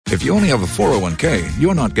If you only have a 401k,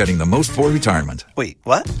 you're not getting the most for retirement. Wait,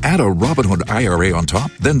 what? Add a Robinhood IRA on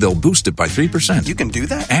top, then they'll boost it by 3%. You can do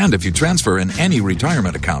that? And if you transfer in any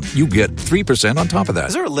retirement account, you get 3% on top of that.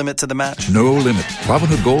 Is there a limit to the match? No limit.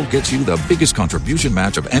 Robinhood Gold gets you the biggest contribution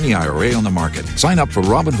match of any IRA on the market. Sign up for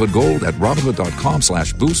Robinhood Gold at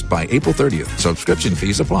Robinhood.com/boost by April 30th. Subscription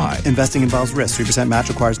fees apply. Investing involves risk. 3% match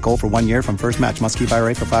requires gold for 1 year from first match. Must keep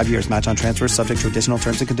IRA for 5 years. Match on transfers subject to additional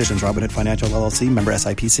terms and conditions. Robinhood Financial LLC, member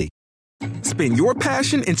SIPC. Spin your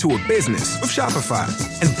passion into a business with Shopify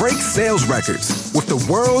and break sales records with the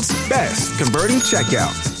world's best converting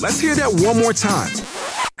checkout. Let's hear that one more time.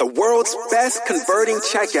 The world's best converting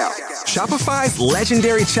checkout. Shopify's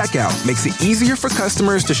legendary checkout makes it easier for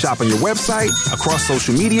customers to shop on your website, across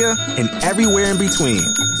social media, and everywhere in between.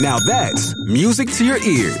 Now that's music to your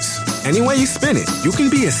ears. Any way you spin it, you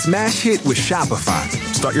can be a smash hit with Shopify.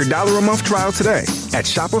 Start your $1 a month trial today at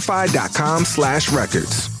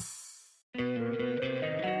shopify.com/records.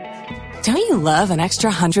 Don't you love an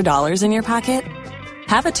extra $100 in your pocket?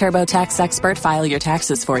 Have a TurboTax expert file your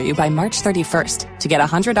taxes for you by March 31st to get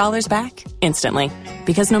 $100 back instantly.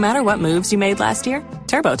 Because no matter what moves you made last year,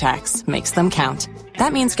 TurboTax makes them count.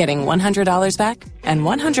 That means getting $100 back and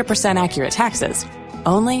 100% accurate taxes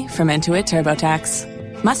only from Intuit TurboTax.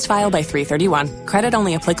 Must file by 3/31. Credit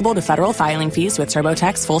only applicable to federal filing fees with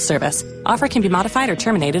TurboTax full service. Offer can be modified or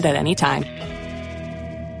terminated at any time.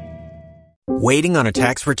 Waiting on a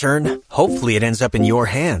tax return? Hopefully it ends up in your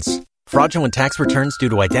hands. Fraudulent tax returns due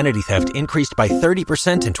to identity theft increased by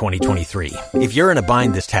 30% in 2023. If you're in a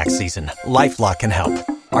bind this tax season, LifeLock can help.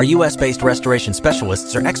 Our U.S.-based restoration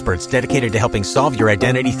specialists are experts dedicated to helping solve your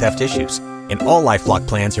identity theft issues. And all LifeLock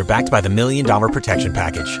plans are backed by the $1 Million Protection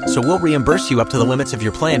Package. So we'll reimburse you up to the limits of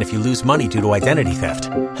your plan if you lose money due to identity theft.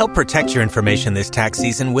 Help protect your information this tax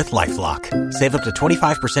season with LifeLock. Save up to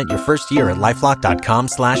 25% your first year at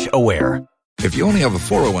LifeLock.com/aware. If you only have a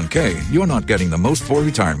 401k, you're not getting the most for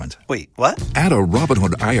retirement. Wait, what? Add a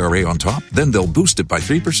Robinhood IRA on top, then they'll boost it by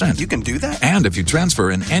 3%. You can do that? And if you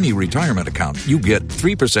transfer in any retirement account, you get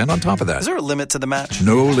 3% on top of that. Is there a limit to the match?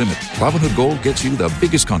 No limit. Robinhood Gold gets you the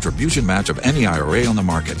biggest contribution match of any IRA on the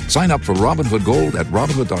market. Sign up for Robinhood Gold at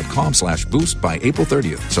Robinhood.com/boost by April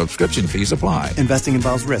 30th. Subscription fees apply. Investing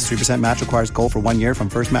involves risk. 3% match requires gold for 1 year from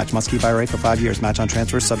first match. Must keep IRA for 5 years. Match on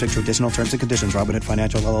transfers subject to additional terms and conditions. Robinhood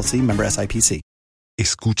Financial LLC, member SIPC.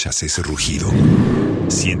 ¿Escuchas ese rugido?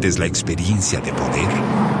 ¿Sientes la experiencia de poder?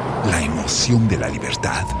 ¿La emoción de la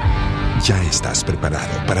libertad? Ya estás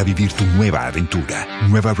preparado para vivir tu nueva aventura.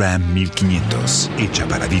 Nueva Ram 1500, hecha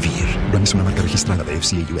para vivir. Ram es una marca registrada de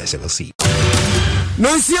FCA US LLC.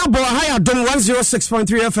 Nonsia bo haya dom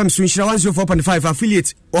 106.3 FM Swinshira 104.5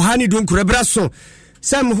 affiliate ohani don kurebraso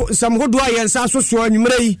sam hodo ayen sa so so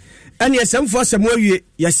anwumre yi ene esamfo asam awie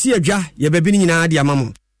yasi adwa ye babi ni nyina de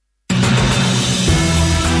amamo.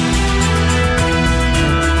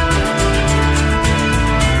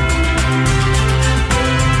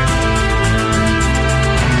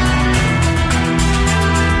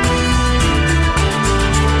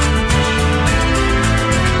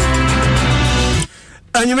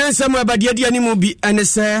 Anyumen samu abadiadi animu bi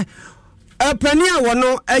enese apani a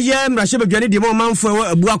wono eye mrahye badwane de mo manfo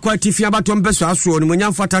abu akwa tifia bato mpeso aso no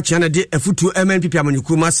nyamfa ta chene de afutu MNPP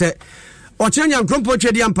amanyukuma se ochenya nkrompo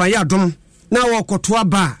twedi ampan ya dom na wokoto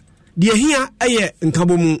aba de hia eye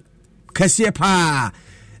nkabomu kase pa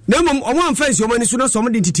na mom omo amfansi omani so na so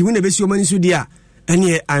mde ntitiwu na besi omani so dia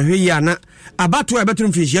ene ahwe ya na abato abeto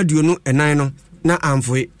mfishi aduonu enan no na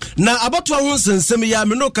amfoe na abato ho nsensem ya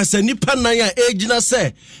me no kasa nipa nan a egina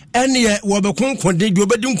se ene wo bekonkonde de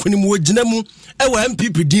obedi nkonim wo gina mu e wa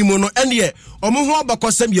MPP din mu no ene omo ho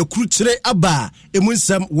abakosam ya kurukire aba emu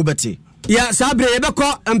nsem wo bete ya sabre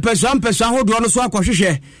yebekọ mpeso ahodo no so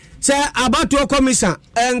akohwehwe se abato komisa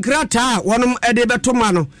enkrata wonom ede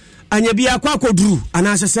betoma no anya bia akoduru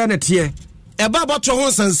anasese na tie eba abato ho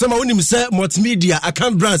nsensem a wonim se multimedia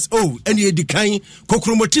account brands ene edikan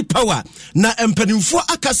kokromoti power na empanimfo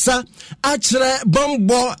akasa akire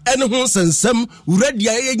bombo ene ho nsensem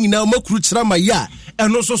uradia ye nyina makuru kira maya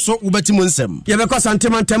eno so wobati mu nsem yebekọ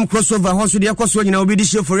sentimental crossover hoso de ekoso nyina obedi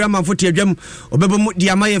shefori amanfo te adwam obebom di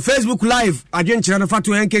amaye Facebook live adwenkyira no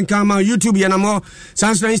fato enkenkan ma YouTube ye na mo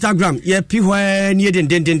Samsung Instagram ye pihwa ni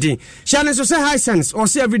den channel so say high sense or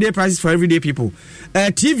say everyday prices for everyday people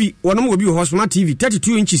TV wonom obi Smart TV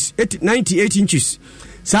 32 inches 98 inches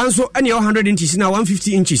sanso any 100 inches na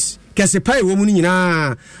 150 inches kese pai wo mu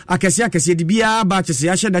nyina akese de bia ba kese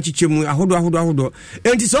ya heda chichemu ahodo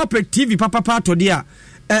enti so operate TV papa to dia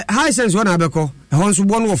high sense wona abeko honso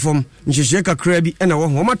bo no fom nhihye kakra bi na wo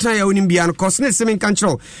homatan ya onim bia no cosne semen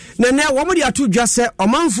control na wo mo de ato dwa se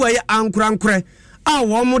omanfo aye ankurankure a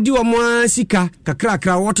wɔn de wɔn sika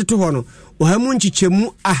kakrakra wɔtete hɔ no ɔhamu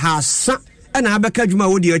nkyikyɛmu ahasa ɛna abɛka adwuma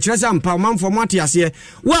wodi akyerɛ sɛ ampa manfo mo ate aseɛ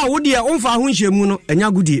wa wodi a ɔmfa ho nhyɛmu no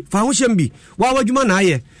ɛnya gudie fa ho hyɛm bi wa wadwuma na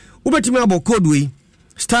ayɛ wobɛtumi abɔ code wei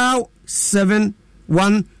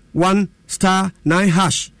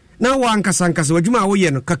 *711*9# na wa ankasa wadwuma a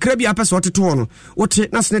woyɛ no kakra bi apɛ sɛ ɔtete hɔ no wote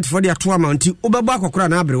na senetfo de ato ama nti wobɛbɔ akɔkora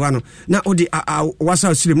na abrewa no na wode wasa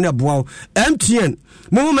osirim na boa wo MTN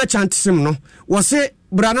mo merchant sim no wɔse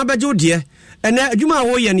bra na bɛgye wo deɛ ɛnɛ adwuma a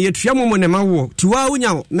woyɛ no yɛtua mo ne ma wo tiwa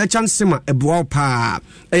wonya merchant sim a ɛboa wo paa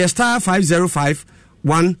ɛyɛ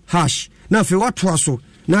 *5051# na afei watoa so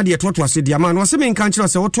na de totoa se de ama no wɔse menka nkyerɛ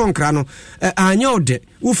sɛ woto nkra no anyɛ wo de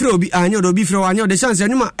wo frɛ obi anyɛ wo de obi frɛ wo anyɛ wo de chance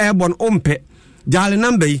anwuma ɛbɔ no ompɛ dial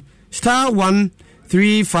number yi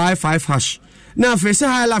 *1355# na afei sɛ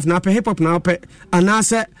high life na apɛ hip hop na apɛ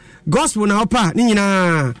anaasɛ gospel na apɛ ne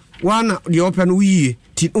nyinaa wana deɛ ɔpɛ no woyie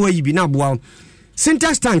ti oyi bi na aboa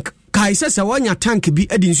syntax tank kai sɛ wanya tank bi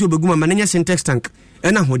adi nsuo beguma ma nanya syntax tank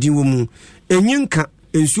ɛna hodin wɔ mu enyinka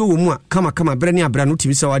nsuo wɔ mu a kama brɛ ne abra no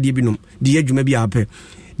timi sɛ wade bi nom de adwuma bi apɛ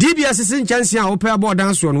DBS sin chance a wopɛ abɔ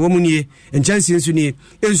danso no wɔ mu nie nchance nsu nie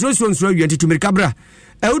nsuo awie ntitumirika bra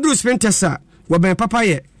ɛwudu spintesa wɔbɛn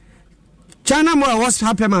papayɛ China mo was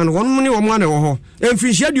happy man wɔn mu ne wɔn ana wɔ hɔ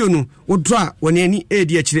emfinhyia dio no wodro a wɔn ani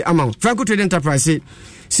edi akyire ama Franco Trade Enterprise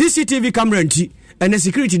CCTV camera nti ɛna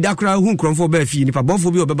security dakra hu nkrɔmfo ba fi nipa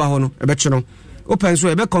bɔnfo bi obɛba hɔ no ɛbɛkye no open so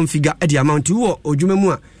ɛbɛ configure edi amount wɔ odwuma mu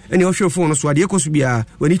a ɛne ɔhwɛ phone no so ade ekoso bia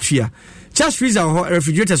wɔni tua charge freezer wɔ hɔ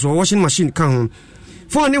refrigerators wɔ washing machine kan ho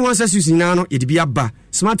phone ne ho accessories nyinaa no yɛde bi aba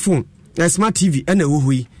smartphone smart TV ɛna ɛwɔ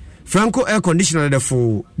hɔ yi Franco air conditioner the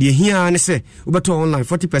for the here ne say ubeto online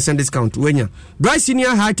 40% discount wenya Bright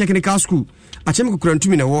Senior High Technical School achemko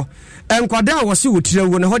kurantumi na wo enkwada a wose wotire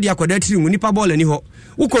wo na hodi akwada tiri mu nipa ball ani ho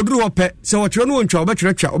ukoduru ho pe se wotire no wontwa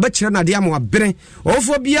obetwa na de ama abere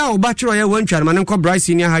ofo bia obachiro ye wontwa ma ne nko Bright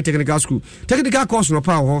Senior High Technical School technical course no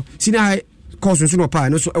pa ho senior high course nso no pa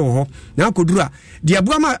no so ewo ho na akoduru a de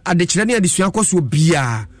aboama adekire ne adesua course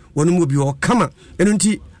bia wonu mu bi ho kama eno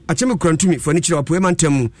nti acheme kurantumi furniture apoema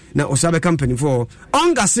ntamu na osabe company for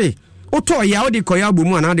ongase oto ya odi koya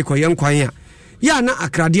abomu ana de koye nkwan ya na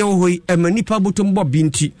akrade wo hoi emanipa botom bo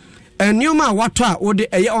binti enioma wato a ode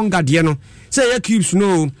eye ongade no say ya cubes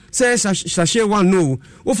no say sachet one no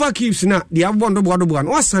ofa cubes na de abondo bodo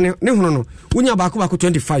no wasane ne hono no unya baako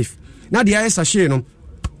 25 na de ya sachet no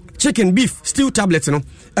chicken beef stew tablets no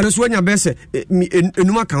ereso anya bese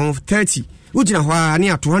enuma kan 30 ujina hwa ani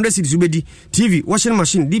 200 cities ubedi TV washing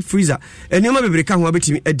machine deep freezer enema bebreka ho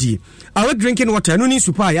abetimi adi awe drinking water no ni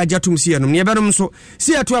super ya jatum si enom ne ebenom so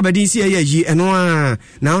si ato abedin si ya yi eno a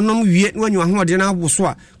na onom wie no anyu ahode na aboso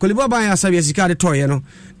a kolibo ban ya sabe sika de toye no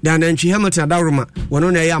dan antwi Hamilton Adawroma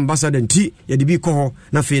wono na ya ambassador nti ya de bi ko ho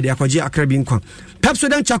na fe de akwaje akrabi nkwa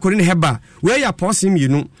Pepsodent chakori ne heba we ya posim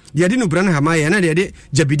yinu de de no bran ha ma ye na de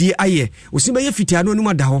jabidi aye osiba ye fitia no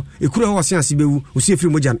numa da ho ekura ho wase ase bewu osi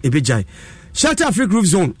efiri mojan ebejai Shelter Africa Roof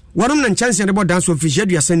Zone. One of the chance and about dance of Fisher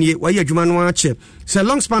Yasani, why you man watch. Say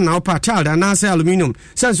long span now, tiled and answer aluminium.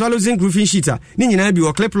 Sans swallow zinc roofing sheeter. Nini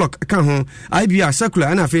or clip lock, can home. IBR circular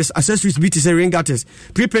and a face accessories BTC ring gutters.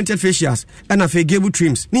 Pre-printed fascias and a face gable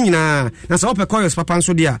trims. Nina. That's upper coils, papa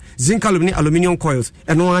so dear. Zinc aluminium coils.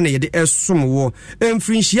 And one the air summer war.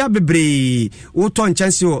 Frinchia bebre. Woton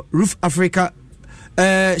chance Roof Africa.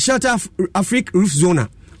 Shelter Africa Roof Zona.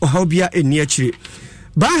 Or how be a near tree.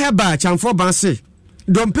 Ba heba chamfo banse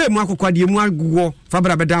dompe mu akokwade mu agugo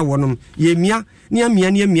fabra beda wonom ye mia ne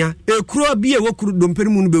amia ekuro bi e wokuru dompe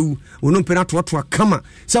mu no bewu wonom pe na totoa kama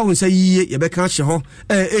sa won sa yiye ye beka hye ho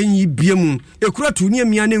enyi bie mu ekuro to ne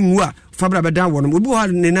amia ne nwu a fabra beda wonom obi ha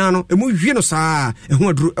ne na no emu hwie no saa ehu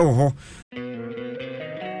aduru e wo ho.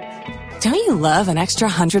 Don't you love an extra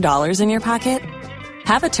 $100 in your pocket?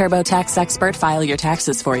 Have a TurboTax expert file your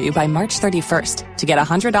taxes for you by March 31st to get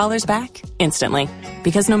 $100 back instantly.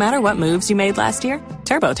 Because no matter what moves you made last year,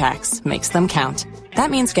 TurboTax makes them count. That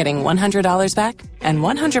means getting $100 back and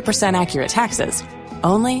 100% accurate taxes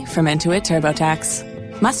only from Intuit TurboTax.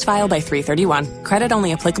 Must file by 3/31. Credit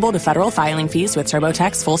only applicable to federal filing fees with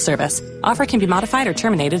TurboTax full service. Offer can be modified or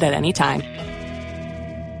terminated at any time.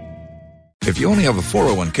 If you only have a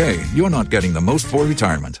 401k, you're not getting the most for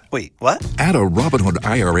retirement. Wait, what? Add a Robinhood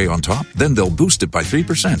IRA on top, then they'll boost it by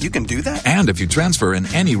 3%. You can do that? And if you transfer in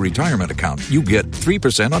any retirement account, you get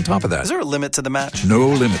 3% on top of that. Is there a limit to the match? No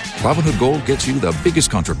limit. Robinhood Gold gets you the biggest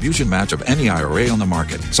contribution match of any IRA on the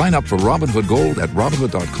market. Sign up for Robinhood Gold at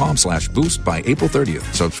Robinhood.com/boost by April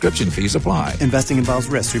 30th. Subscription fees apply. Investing involves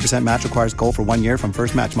risk. 3% match requires gold for 1 year from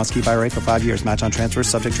first match. Must keep IRA for 5 years. Match on transfers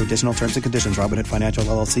subject to additional terms and conditions. Robinhood Financial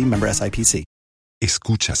LLC. Member SIPC.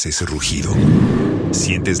 ¿Escuchas ese rugido?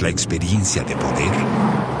 ¿Sientes la experiencia de poder?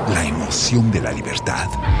 ¿La emoción de la libertad?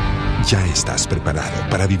 Ya estás preparado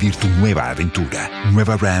para vivir tu nueva aventura.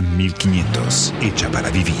 Nueva Ram 1500, hecha para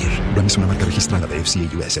vivir. Ram es una marca registrada de FCA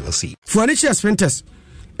US LLC. Furniture Aspirants,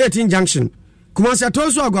 18 Junction. Kumasi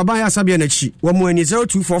Atonso Agwabaya Sabia Nechi. Wamueni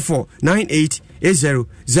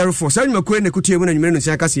 0244988004. Sani makwe ne kutie mu na nyumere no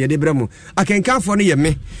sia kase ye de bramo. Akenkanfo no ye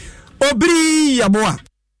me. Obri yaboa.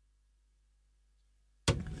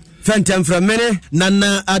 Fentem from mene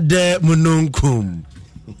Nana ade mununkum.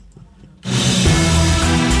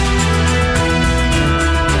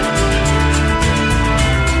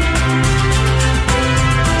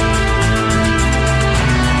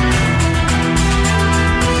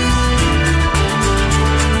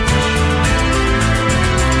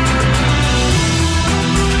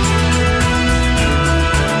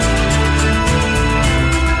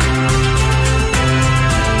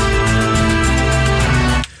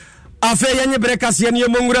 Afe yanye brekas yanye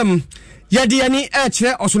mongram yadi yani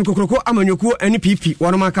echre osun kokroko amanyoku ani pipi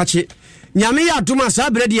wonom akache nyame ya adoma sa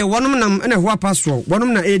brede ye wonom nam ene ho apaso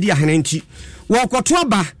wonom na edi ahenanti wokoto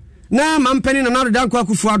aba na mampani na nado danko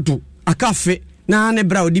akufu ado akafe na ne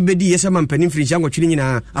bra odi bedi yesa mampani mfiri ngotwiri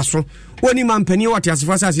nyina aso woni mampani wate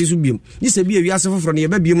asefo asase su biem yise bi wi asefo ne ye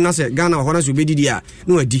ba biem na se Ghana ho na so bedi dia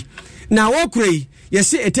na wadi na wokurei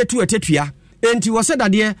yese etetua enti wose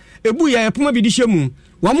dade ebu ya epoma bi di hyemu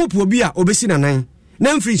wamopo bi a obesi nanan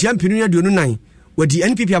na mfiri champinu ya duonu nan wadi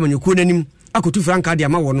NPP amanyoko nanim akotu franka de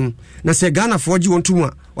ama wonom na se Ghana foji wontum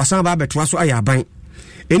a wasan ba betoa so aya aban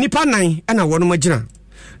enipa nan ana wonom agina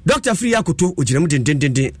Dr. Free akoto ogiram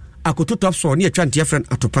dendendenden akoto top so ne atwa ntia friend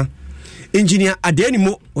atopa engineer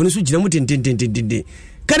Adenimo ono so giram dendendenden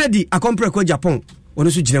Kennedy akompre ko Japan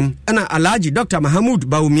ono so giram ana Alhaji Dr. Mahamud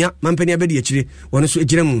Baumia mampani abedi akire ono so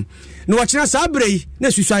giram no wachina sabrei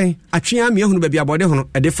na suswan atwea me hunu ba bia bode hono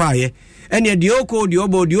ede faaye ene de oko de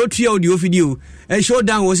obo de otua de ofidio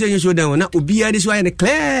showdown wo se showdown na obia de so aye ne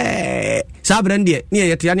clear sabran de ne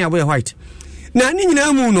yete ya ne aboy white na ni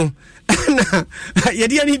nyina mu no na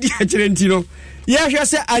yede ya ni di akire ntino ya hwe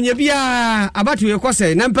se anya bia abatu ye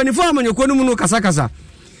kwose na mpanifo amanyoko no mu no kasakasa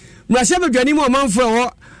mrahye badwani mu amanfo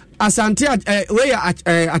wo asante we ya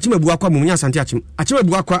achimebu akwa munya asante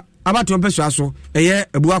achimebu akwa abatu mpeso aso eye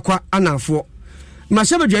ebu akwa anafo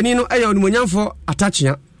mrahye badwani no eye onimonyamfo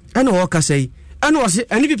atachia ene wo kasai ene wo se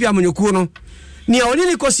ani pipi amanyoko no ni oni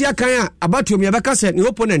ni kosi akan a abatu mi abeka se ni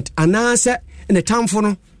opponent anase ne tamfo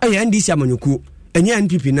no eye ndisi amanyoko enye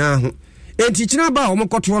NPP na ho enti kina ba wo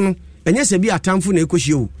mkoto no enye se bi atamfo na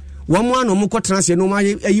ekohie o wo mo ano mkotena se no ma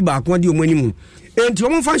ayi ba akwa de o manimu enti wo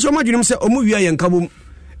mfa nso madwunim se o mu wi aye nkabom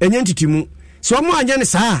enye ntitimu so wo mo anya ne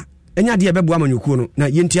saa enya de ebebo amanyoko no na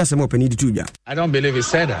yenti asem opani di tudwa. I don't believe he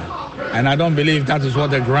said that, and I don't believe that is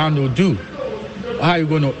what the ground will do. How are you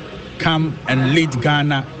going to come and lead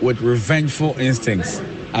Ghana with revengeful instincts?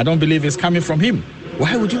 I don't believe it's coming from him.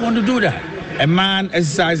 Why would you want to do that? A man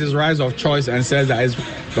exercises his right of choice and says that it's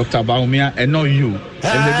Dr. Baumia and not you.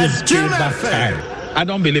 And this is back time. I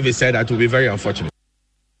don't believe he said that. It will be very unfortunate.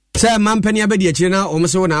 Sir, mampani abedi akire na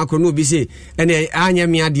omoso na akono bi se ene anya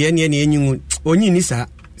mi ade ne enyinwu onyi ni sa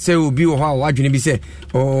se obi wo ha wadwene bi se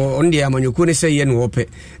onde amanyoko ne se ye no ope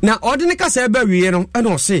na ode ne kasa ba wiye no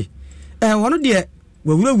ene o se wono de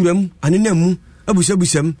wawurawuram anenam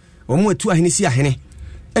abusabusam omo atu ahene si ahene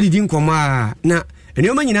adidi nkoma na ene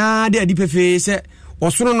o manyina de adi pefe se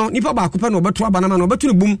osoro no nipa ba akopa no obeto aba na ma no obeto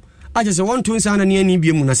ne bum aje se won to nsa na ne ani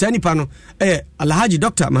biemu na sa nipa no Alhaji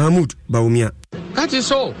Dr. Mahamud Baumia. That is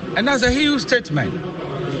so, and that's a huge statement.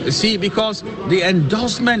 You see, because the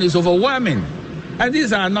endorsement is overwhelming. And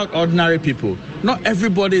these are not ordinary people. Not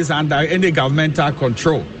everybody is under any governmental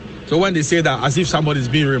control. So when they say that as if somebody is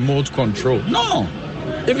being remote control, no.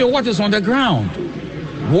 Even what is on the ground.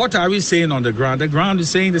 What are we saying on the ground? The ground is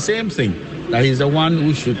saying the same thing. That he's the one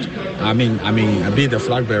who should, be the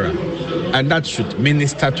flag bearer. And that should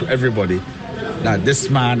minister to everybody that this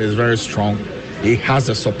man is very strong. He has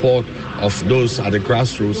the support of those at the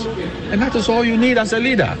grassroots. And that is all you need as a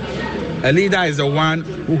leader. A leader is the one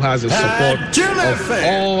who has the support of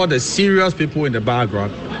all the serious people in the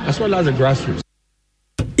background, as well as the grassroots.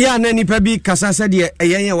 Ya na nipa bi kasa se de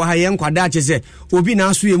eyen wa ha yen kwada ache se obi na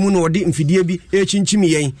aso emu no ode mfidie bi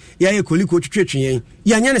echinchimi yen ya ye koliko twetwe yen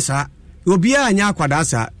ya nya ne sa obi a nya kwada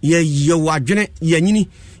sa ye wadwene ye nyini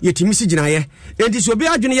ye timisi gina ye enti so obi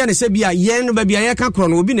adwene ye ne se bia yen no ba bia ye ka kro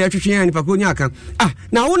no obi na twetwe yen nipa ko nya aka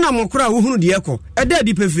na wona mokra wo hunu de ekọ eda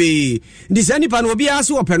di pefe ndi se nipa no obi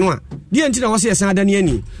aso openo a de enti na wo se ye san da ne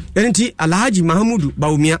ani enti Alhaji Mahamudu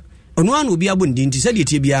Baumia ono an obi abondi enti se de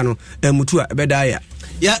tie bia no mutu a ebeda ya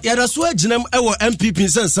yɛda so agyinam ɛwɔ MPP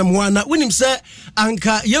nsɛnsɛm ho ana wonim sɛ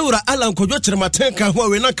anka yɛwura Alan Kodwo kyerɛmaten ka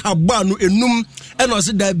ho a na ka baa no enum ɛna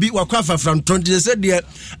ɔse da bi wakɔ afafrantɔ nti sɛ deɛ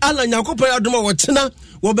Alan Nyankopɔn adom a wɔtena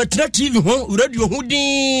wɔbɛtena TV ho radio ho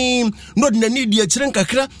din no de nani di akyerɛ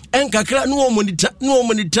nkakra ɛnkakra no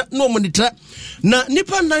monitor na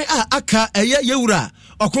nipa nan a aka ɛyɛ yɛwura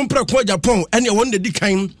ɔkompra ko Japan ɛne wɔn de di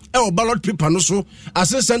kan ɛwɔ ballot paper no so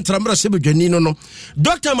assistant tramra sebedwani no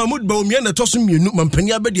Dr. Mahmoud Bawumia na toso mienu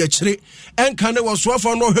mampani abedi akyire ɛnka ne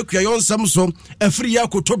wɔsoafa no hwekua yɔnsam so afiri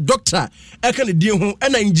yakoto doctor ɛka ne die ho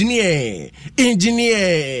ɛna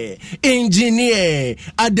engineer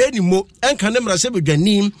adenimo ɛnka ne mra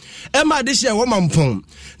sebedwani ɛma ade hye ɛwɔ mampon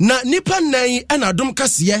na nipa nan ɛna dom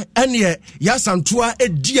kaseɛ ɛne yasantoa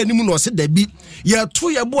edi animu no ɔse dabi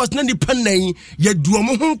yɛto yɛboas na nipa nan yɛduo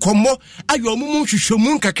mo ho nkɔmmɔ ayɔ mo mu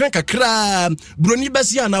hwehwɛmu kakra broni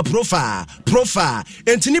bɛsi ana profa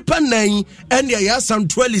enti nipa nan ɛne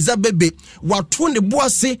yasantoa Elizabeth wato ne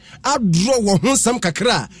boase adro wɔ ho nsɛm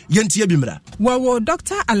kakra yɛntie bimra wɔwɔ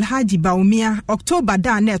Dr. Alhaji Bawumia October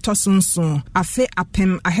da na ɛtɔsonso afe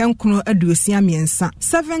apem ahenkro aduosia miensa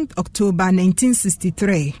 7th October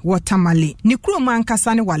 1963 Watamale ne kuroma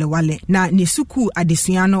ankasa ne walewale na ne suku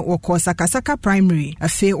adesua no wɔkɔ sakasaka primary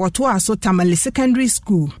afe wɔto aso Tamale secondary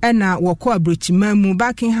school ɛna wɔkɔ abrochimamu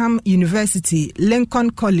Buckingham University, Lincoln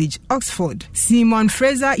College, Oxford, Simon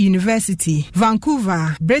Fraser University,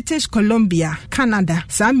 Vancouver, British Columbia, Canada.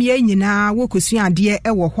 Samye nyina wokosua ade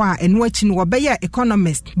ɛwɔ hɔ a ɛno akyi no wɔbɛyɛ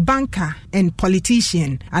economist, banker and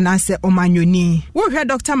politician anase omanyoni. Wo hwɛ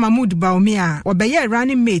Dr. Mahmoud Bawumia wɔbɛyɛ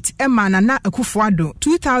running mate ɛma Nana Akufo-Addo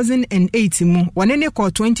 2008 mu wɔne ne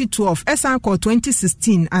kɔ 2012 ɛsan kɔ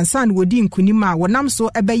 2016 ansan wodi nkunima wɔnam so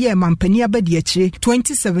ɛbɛyɛ mampani abadi akyire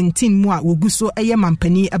 2017 mu a wogu so ɛyɛ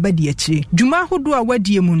mampani abadi akyire. Juma hodo a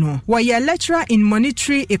wadie mu no wɔyɛ lecturer in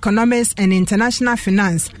monetary economics and international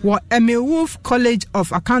finance wɔ Emil Wolf College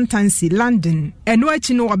of Accountancy London. Ɛno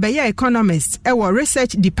akyi no wɔbɛyɛ economist ɛwɔ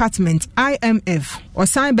research department IMF.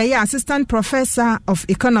 Ɔsan bɛyɛ assistant professor of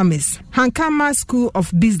economics Hankama School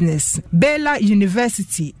of Business Baylor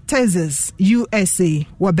University Texas USA.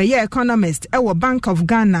 Wɔbɛyɛ economist ɛwɔ Bank of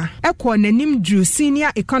Ghana ɛkɔ n'anim drew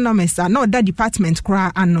senior economist a na ɔda department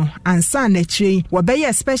koraa ano ansa n'akyire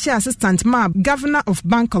wɔbɛyɛ special assistant ma governor of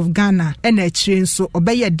Bank of Ghana ɛna akyire nso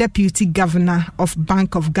ɔbɛyɛ deputy governor of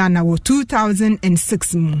Bank of Ghana wɔ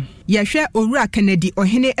 2006 mu. Yɛhwɛ Owura Kennedy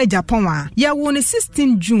Ohene Japan a yɛwo ne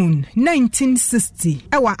 16 June 1960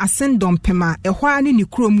 ɛwɔ Ascendon Pema ɛhɔ ne ne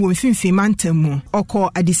kurom wɔ mfimfini mantam mu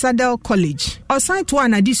ɔkɔ Adisadel College ɔsan to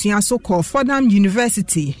anadesua so kɔ Fordham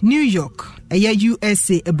University New York ɛyɛ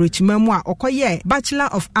USA abrochimamu a ɔkɔyɛ Bachelor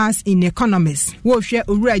of Arts in Economics. Wɔhwɛ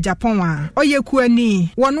Owura Japan a ɔyɛ kuani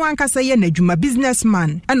wɔno ankasa yɛ n'adwuma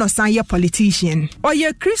businessman ɛna ɔsan yɛ politician.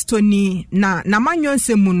 Ɔyɛ Kristoni na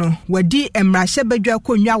namanyɔnsɛm mu no wadi mmarahyɛ badwa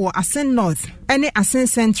konwa wɔ Asen North ɛne Asen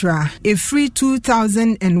Central free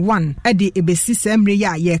 2001 ɛde ebesi sɛmre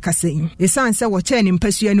ya yɛ kasa yi. Esan sɛ wɔkyɛ ne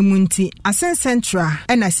mpasua no mu nti Asen Central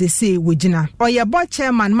ɛna sese wogina. Ɔyɛ board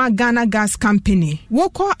chairman ma Ghana Gas Company.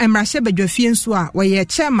 Wɔkɔ mmarahyɛ badwa nso a wɔyɛ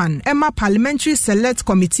chairman Emma Parliamentary Select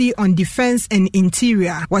Committee on Defense and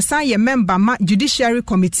Interior. Wɔsan yɛ member ma Judiciary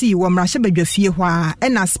Committee wɔ mmarahyɛ badwafie hɔ a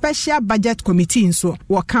ɛna Special Budget Committee nso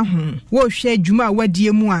wɔka ho. Wɔhwɛ dwuma a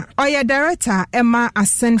wadie mu a ɔyɛ director Emma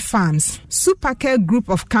Asen Farms, Supercare Group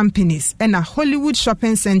of Companies ɛna Hollywood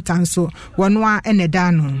Shopping Center nso wɔno a ɛna da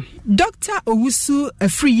no. Dr. Owusu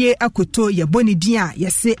Afriye Akoto yɛbɔ din a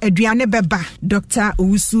yɛse aduane bɛba. Dr.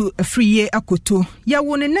 Owusu Afriye Akoto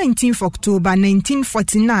yɛwo ne 19th October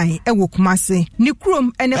 1949 ɛwɔ Kumase. Ne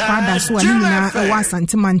kurom ɛne kwada so a ne nyinaa ɛwɔ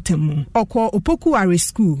Asantemantam mu. Ɔkɔ Opokuware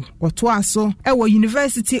School, ɔtoa so ɛwɔ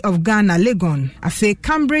University of Ghana Legon, afe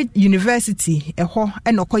Cambridge University ɛhɔ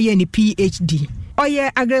ɛna ɔkɔyɛ ne PhD.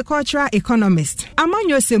 Oye agricultural economist.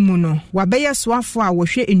 Amanyose mu no wabɛyɛ soafo a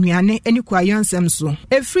wɔhwɛ enuane ani kwayonsɛm so.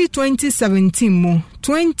 Every 2017 mu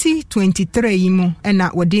 2023 yi mu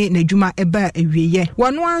ɛna wɔde n'adwuma ɛba awieye.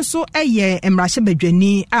 Wɔno anso ɛyɛ mmarahyɛ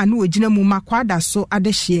badwani a no ogina mu makwada so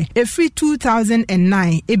adehye. Every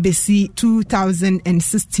 2009 ebesi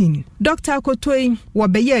 2016. Dr. Kotoi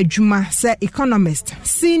wɔbɛyɛ adwuma sɛ economist,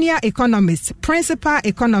 senior economist, principal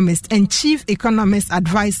economist and chief economist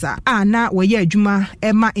advisor. Na wɔyɛ adwuma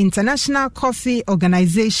Emma International Coffee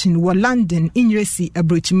Organization wɔ London Ingresi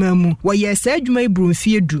abrochimamu. Wɔyɛ sɛ adwuma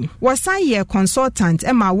ibrumfie du. Wɔsan yɛ consultant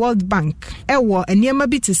Emma World Bank ɛwɔ nneɛma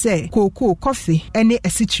bi te sɛ cocoa, coffee ɛne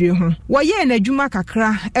asitire ho. Wɔyɛ n'adwuma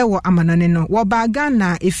kakra ɛwɔ amanane no. Wɔba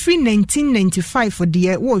Ghana efiri 1995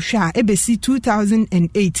 deɛ wɔhwɛ a ebesi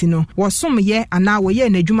 2008 no. Wɔsomyɛ ana wɔyɛ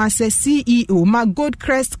n'adwuma sɛ CEO ma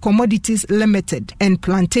Goldcrest Commodities Limited and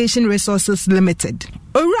Plantation Resources Limited.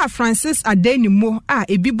 Owura Francis Adenimo a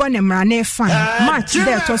ebibo ne mrane fan March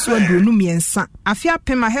de toso aduru miensa afia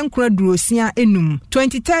pema henkura durosia enum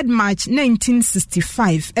 23rd March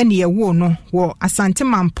 1965 ene ye wo no wo Asante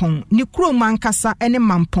Mampong ni kuro mankasa ene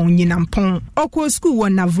Mampong nyinampong okwo school wo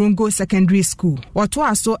Navrongo Secondary School woto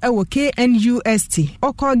aso ewo KNUST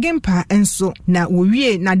okọ gempa enso na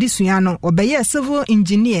wowie na desua no obeye civil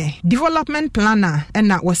engineer development planner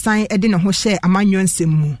ena wosan ede ne ho hye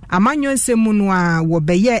amanyonsemu no a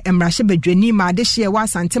beye emrahye badwani ma de hye wa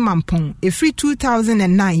Asante Mampong efri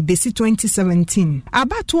 2009 besi 2017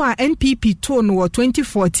 abato a NPP to no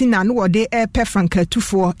 2014 na no de epe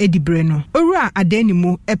frankatufo edibre no owura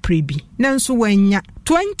Adenimo eprebi nanso wanya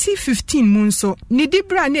 2015 munso ni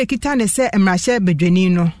dibra na ekita ne se emrahye badwani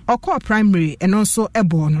no okọ primary eno nso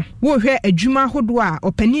ebo no wo hwe adwuma hodo a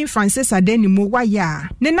opani Francis Adenimo waya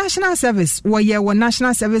ne national service wo ye wo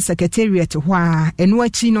national service secretariat ho a eno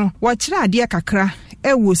achi no wo kira ade kakra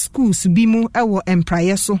ewo schools bi mu ewo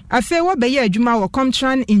empraye so afi wo beye adwuma wo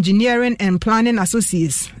Comtran Engineering and Planning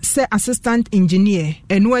Associates se assistant engineer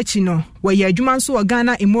eno achi no wo ye adwuma nso wo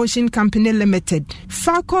Ghana Emotion Company Limited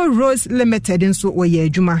Falco Rose Limited nso wo ye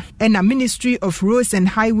adwuma ena Ministry of Roads and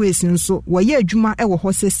Highways nso wo ye adwuma ewo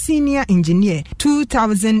ho se senior engineer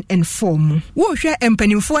 2004 mu wo hwe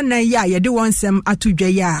empanimfo na ya ye de wonsem atodwa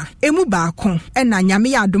ya emu baako ena nyame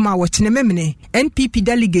ya adoma wo kene memene NPP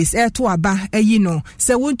delegates to aba ayi no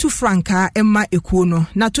se wontu franka emma ekuo no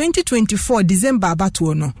na 2024 December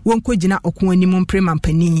abato no wonkogina okoanim mprema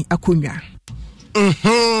mpani akonwa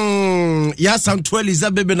ya santo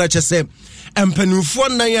Elizabeth na chese empanimfo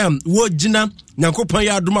na ya wo gina nyakopan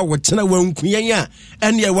ya adoma wo kene wankuyen ya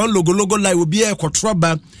ene wan logo lai obi e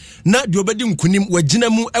kotroba na de obedi nkunim wagina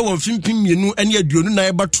mu ewo mfimpim mienu ene aduonu na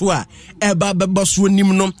ebato a eba bebaso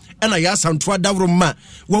nim no ena ya santo adawro ma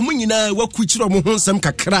wo munyina wakuchiro mo ho nsem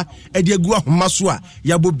kakra ede agu ahoma so a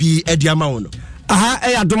yabobi ede ama wo no aha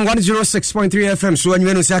adom 106.3 FM so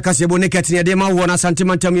anwenu se Kasiebo Naket ne de ma wo na Asante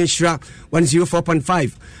Mantam Yenhira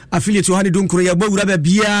 104.5 affiliate ho hane dunkuro ya gbawura ba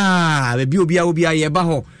bia obi ye ba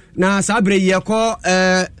ho na sabre yekọ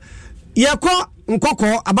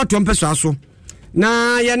nkokọ abato mpeso aso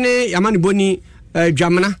na yene yamane boni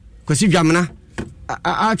dwamna kwasi dwamna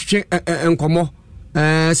atwe enkomo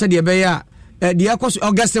se de be ya de yakọ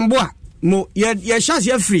Augustin Boa mo ye chance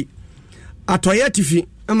ya free atoye tifi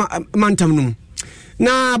mantam num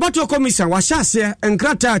na abato komisa wa chance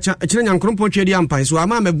enkrata akire nyankrompo twedi ampan so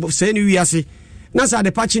ama me se ni wiase na sa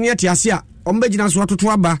de pachi ne atiase a ombegina so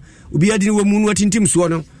atoto aba obi adi wo mu nu atintim so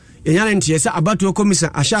no enyane ntie se abato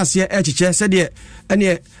komisa ahyase echiche se de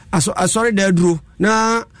ene asori da duro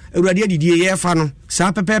na awurade adidie ye fa no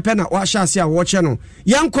sa pepepe na wa hyase a wo che no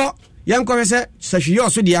yanko se sahwiyo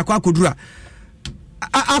so de akwa kodura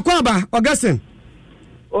akwa ba Augustin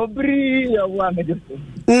obri ya wa mejeso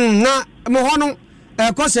na mo hono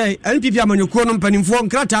kose NPP amanyuko no mpanimfo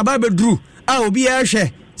nkrata aba beduru a obi ya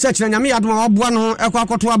hwe se kire nyame yadoma waboa no ekwa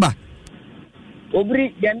akoto aba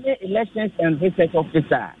obri yane elections and research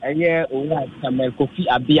officer eye owa Samuel Kofi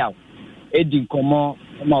Abiao edi komo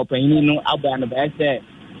ma opanyini no aba no ba se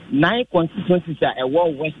 9 constituencies a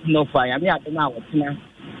ewo west north yame adoma awotena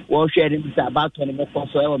wo hwe dem bisa about no be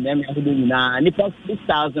so ewo meme ahodo nyina nipa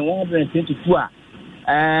 6122 a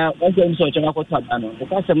wọ́n sọ ìṣọ̀kan akọ́tọ̀ àbánà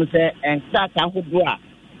because mo sẹ́ ẹ̀ǹkà káhódó a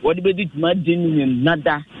wọ́n de bẹ́ di tuma dín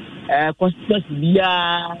nada constituency bíyà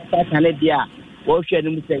sátánlẹ̀ bíyà wọ́n hwẹ́ ni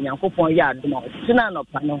mo sẹ́ yankopɔn yẹ àdúmà ọ̀túnà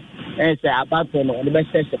nọ̀pá no ẹ̀ sẹ́ abátọ̀ no wọ́n de bẹ́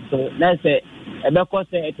ṣẹ̀ṣẹ̀ so náà sẹ́ ẹ̀bẹ́ kọ́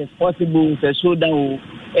sẹ́ it is possible sẹ́ sódà o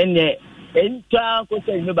ẹ̀nẹ̀ ẹ̀ntọ́ kó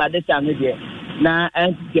sẹ́ ìlú bàdé sàmì díẹ̀ na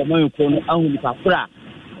ẹ̀ǹtí ẹ̀mọ́ yòókù no ahùn nípa kúrà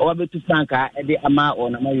ọwọ́ bẹ́ tu franka ẹ̀dẹ̀ ama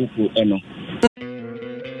ọ̀nàmá yòókù ẹ̀nọ.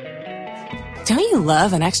 Don't you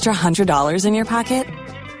love an extra $100 in your pocket?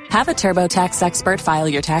 Have a TurboTax expert file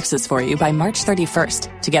your taxes for you by March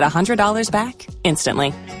 31st to get $100 back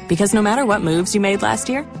instantly. Because no matter what moves you made last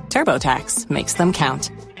year, TurboTax makes them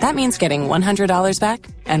count. That means getting $100 back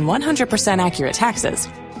and 100% accurate taxes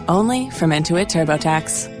only from Intuit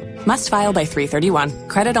TurboTax. Must file by 3/31.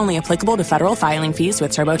 Credit only applicable to federal filing fees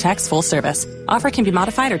with TurboTax full service. Offer can be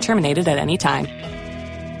modified or terminated at any time.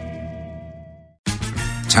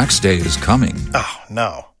 Tax day is coming. Oh,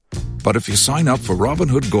 no. But if you sign up for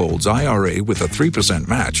Robinhood Gold's IRA with a 3%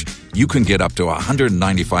 match, you can get up to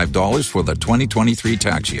 $195 for the 2023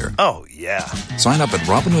 tax year. Oh, yeah. Sign up at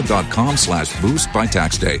Robinhood.com/boost by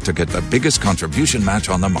tax day to get the biggest contribution match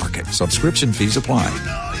on the market. Subscription fees apply.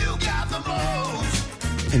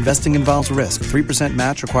 Investing involves risk. 3%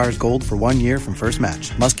 match requires gold for 1 year from first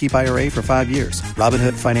match. Must keep IRA for 5 years.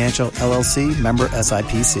 Robinhood Financial, LLC, member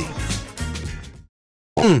SIPC.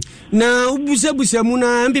 Na ubusa mu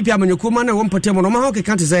na MPP amanyoko ma na wo mpɔtɛ mo no ma ho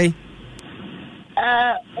keka te sɛ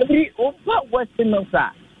every over Western North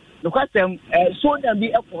because so that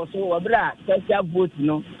be a course or bra special vote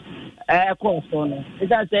no course no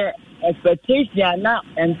it has expectation now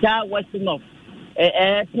entire Western North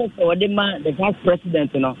or the vice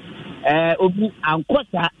president no obi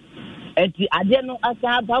ankota enti ade no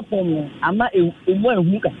asa platform ama emu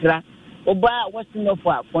ehu kakra oba Western North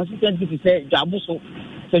for constituency to say jabuso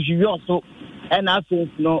so so and also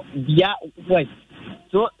no bia west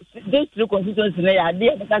so this three constituency na ya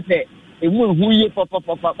dey because say emu hu ye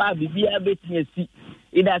papa bibia betimi asi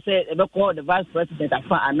either say e be call the vice president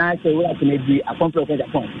afa ana say we can be a complex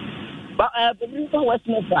Japan but the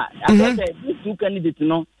Western North I say these two candidates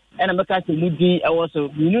no and America say mudi e was so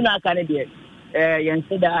you na candidate yan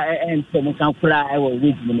say that and some can fly I will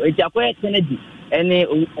read no it akwa Kennedy any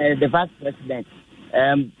the vice president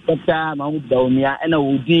Dr. Mahmoud Daumia and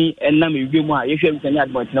Udi and na me bi mu a yehwe mtani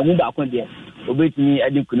advert na mu ba kon de obetimi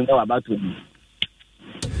adi kunu ka about to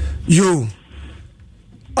yo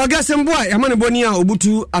Augustin boy amane boni a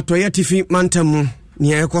obutu atoye tifi mantamu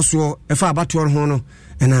ni ekoso efa abato ho no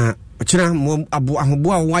na okira mo abo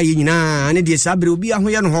ahobo a waye nyina ne de sabere obi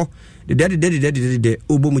ahoye no ho de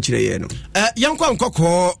obo mu kire ye no yankwa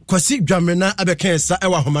nkokọ kwasi dwamena abekensa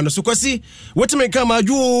ewa homa no so kwasi wotime nka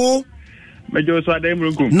maaju mejo so adai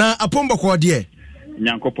murunkum na apombo ko de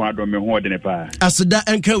nyankopon adome ho de ne pa aseda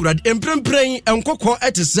enka urade emprempren nkokọ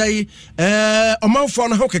etesai omanfo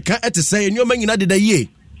no ho keka etesai nyoma nyina de da ye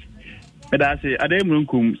meda se adai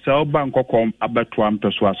murunkum sa oba nkokọ abeto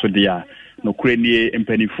ampeso aso de a no kurenie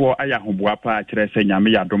empanifo aya hoboa pa kire se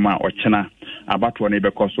nyame yadoma ochena abato no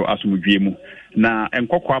bekoso asomdwe mu na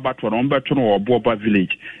nkokọ abato no mbeto no oboba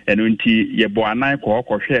village eno nti yebo anan ko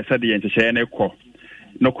hwe se de yenchehye ne ko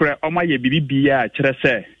no kure oma ye bibia kire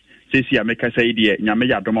se sesi ameka sai de nyame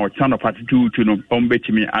yadoma ochena patitutu no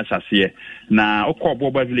ombetimi asase na okọ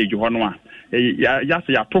oboba village ho no a ya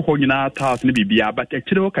se ya to ho nyina taas ne bibia but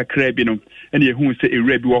akire o kakra bi no ene ehu se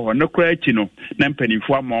ewura bi wo ho no kura achi no na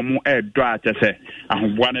mpanifo amomo edo a chese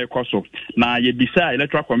ahoboa na ekoso na ye bisa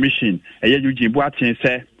electoral commission eye yujibu aten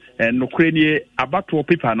se no kura ni abato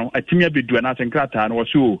paper no atimi abedu na senkrata no wo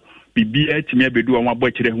so bibia atimi abedu o mabo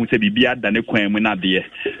akire hu se bibia da ne kwan mu na de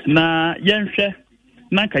na yenhwe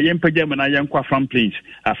na ka yempaja mu na yenkwa from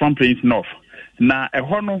plains north na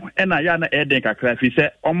ehọ no ena ya na eden kakra fi se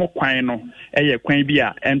omo kwan no eye kwan bi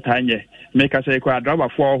a entanye meka say kwa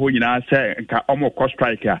driverfo ho nyina se nka omo cost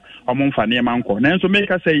strike a omo mfa ne manko nanso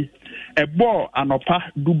meka say ebo anopa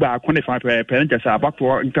duba akone fa pe nka say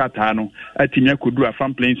abato nkata no atinya kodu a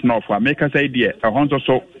from plains north a meka say de ehọ nso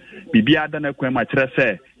so bibia da na kwan ma kire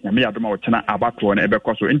se nyame yadoma ochena abato no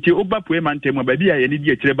ebekoso nti obapue mantemu ba bia ye ne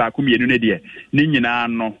die kire ba komienu ne de ne nyina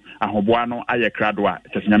no ahoboa no aye krado a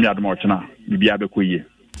tese nyame yadoma ochena bibia bekoyie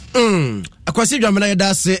akwasi dwamena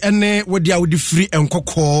yedase ene wodi a wodi free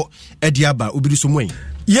enkokọ ediaba obiri so mwen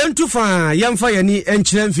yentufa yemfa yani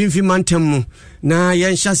enkyere mfimfi mantemu na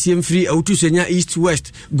yenhyase mfiri awutusenya east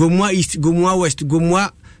west gomwa east gomwa west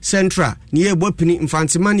gomwa central ni ebopini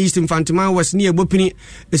infantiman east infantiman west ni ebopini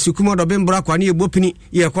esukuma do bembra kwa ni ebopini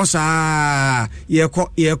yekosa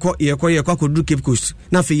yeko kodu Cape Coast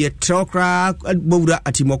na fe ye trokra bowura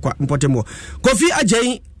atimokwa mpotemo Kofi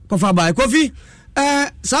Ajay kofa bai Kofi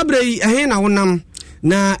sabrei ehe na wonam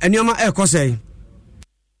na enioma ekosai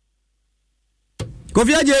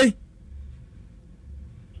Kofi Ajay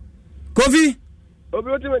Kofi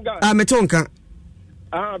obi otimenga metonka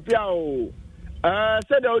piao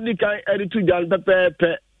said only can editu jan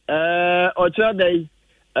pepe ocha day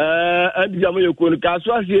abiyamo yekonu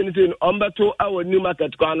kaswa sie ni tin ombeto awo new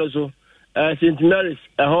market kwano so St Mary's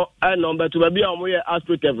eho and ombeto ba bia omo ye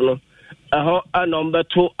aspirative no eho and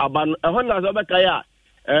ombeto aban eho na so beka ya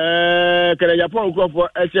kere Japan crop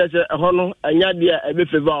echeche eho no anya de ebe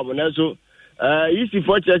favor omo na so yisi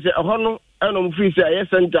for cheche eho no enom free say ye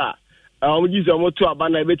center omo ji so omo to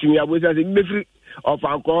aban na ebetimi abosa se be free of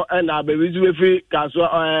anko and abewizu free kaso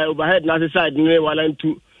overhead na side ni 1 and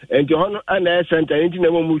 2 enti hono na center enti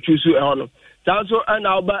na mo chusu hono tanso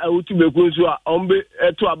na oba awutu beku so a ombe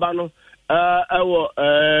eto aba no ewo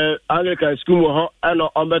Anglican school ho na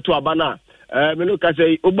ombe to aba na meno ka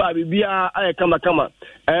say oba bibia aye kama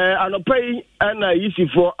anopai na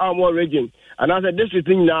yisifo amo region and as a district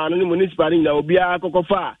na no municipality na obia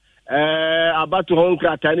kokofa abato hon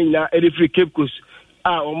krata ni na free Cape Coast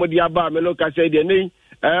omodi aba meno ka say de nei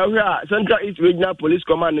Central East Regional Police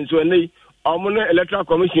Command so nei omono electoral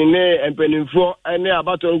commission ne empenimfo ene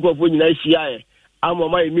abato nkofo nyina hia e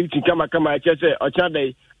amoma meeting kama chese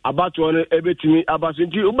ochadai abato no ebetimi abaso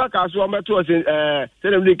nti ubaka so ometo se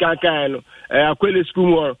sedem kan no akwele school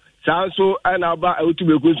mo sanso ana ba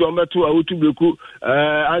awutubeku so ometo awutubeku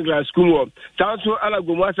Anglia school mo sanso ana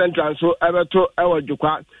Gomwa Central so ebeto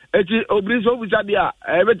ewodwukwa eti obri so busa dia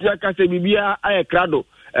ebetimi akase bibia aye krado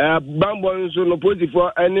bambo nso no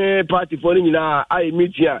positive any party for nyina aye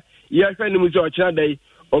meeting ya hwe ni mu so ochina dai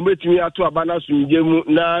ometimi ato abana sunje mu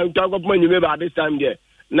na ntagopma nyime ba this time there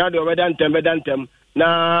na de obedantem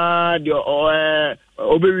na de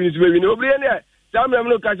obewin obri ne some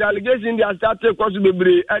no cash allegation they start cost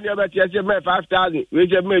bebre and you bet you me 5,000 we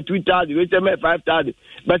say me 2,000 we say me 5,000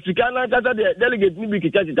 but you can kasa the delegate ni bi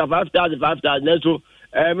kika 5,000 so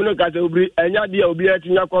me no kasa obri enya dia obi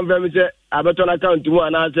atinya confirm say abeto na account mu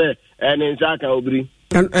ana say en nsaka obri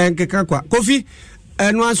keka kwa Kofi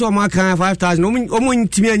no aso ma kan 5,000 omo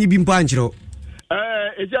ntimi anyi bi mpa anchiro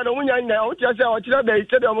esi ano munya nna o tia se o tira dai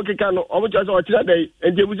se de o keka no o tia se o tira dai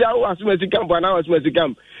enti buja o asumesi camp na asumesi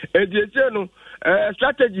camp enti ese no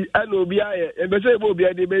strategy and obi aye embese ebo obi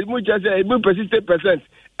ade be mu tia se ebu 60%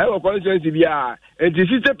 e wo constituency bia enti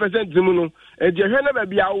 60% zimu no enti hwe na ba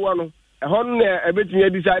bia wo no ehon na ebetimi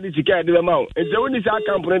decide sika ade be ma o enti woni sa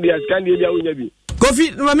camp no dia sika ne bia wonya bi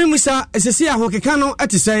Kofi mami musa esesi ahokeka no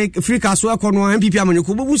atise free kaso akono MPP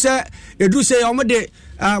amanyoko bubu se edu se omode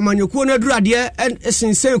amanyoko na duru ade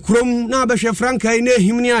esense krom na abehwe frankai na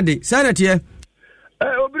ehimni ade sanate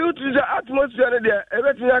obiri utuza atmosphere de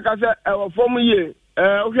ebetini aka se ewo form ye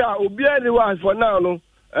ohia obi ani wa for now no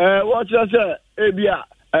what you say ebia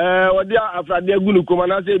odi afrade agunu koma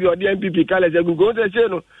na se ebia odi MPP kale se agunu ko se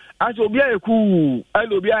no aso obi ayeku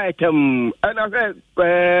and obi ayekem and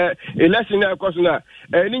election na koso na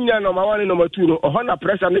ni nya number 1 number 2 no ohona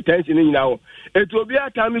pressure ne tension ni nyina wo etu obi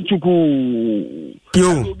atami chuku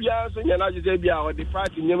obi aso nya na je bia o the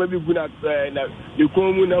party nyema bi gu na de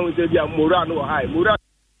komu na wo se bia moral no high moral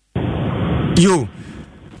yo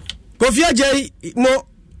Kofi Ajay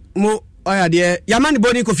mo oya de yamani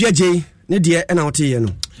boni Kofi Ajay ne de na wote ye no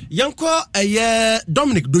yanko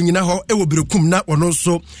Dominic Donyina ho ewo berekum na ono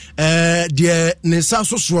so de ne sa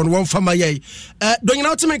so so no fama ye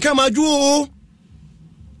Donyina otime ka majuo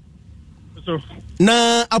so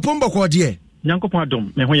na apomba ko de yanko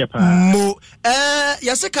padom me ho ye pa mo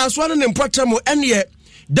yase ka so no ne mpota mo ene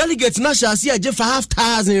delegate na shasi aje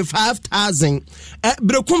 5,000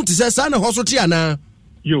 berekum ti se sa na ho so ti ana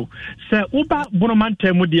yo se uba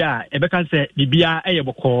bonomantam mu dia ebeka se bibia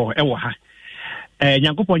eyeboko ewo ha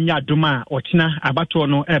nyankopon nya adoma ochina abato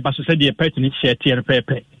no eba so se de petini shete no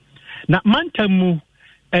pepe na mantamu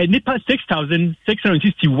nipa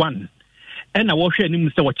 6,661 na wo hwe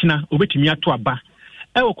anim se wochina obetumi ato aba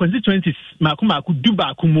ewo constituencies maku duba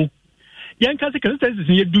akumu yanka se constituencies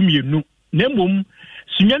ye dumienu na mom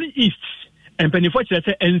sunyane east empanifo kire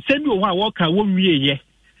se ensemi wo a wo ka wo wieye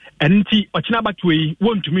enti ochina abato yi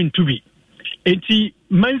wontumi ntubi enti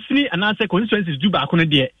mansini anase constituencies duba akuno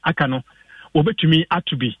de aka no obetumi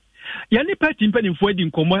atubi yani party mpanimfo adi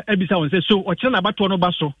nkomo ebisa won se so ochina na bato no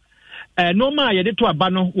baso no ma ye de to aba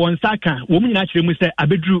no won saka wo mu nyina kire mu se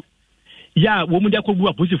abedru ya wo mu de akogu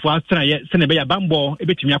aposifo astra ye se ne be ya bambo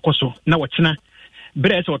ebetumi akoso na wochina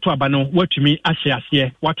bere se oto aba no watumi ahye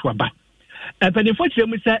ase wato aba mpanimfo kire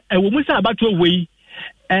mu se wo mu se abato wei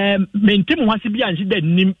mentem hwase bia anji da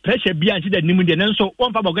nim pressure bia anji da nim de nanso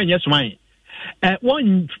won fa boga nyesman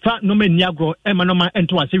one fa no mani agro ema no ma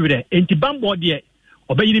ento ase were enti bambo de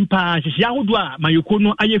obeyirim pa hihia hodo a mayoko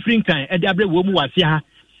no aye frinkan e de abre wo mu wase ha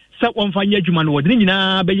se won fa nya adwuma no wode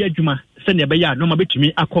nyina be ya adwuma se ne be ya no ma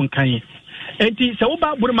betumi akonkan enti se wo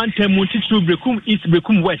ba burman temu titru brekum east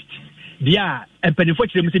brekum west dia empanifo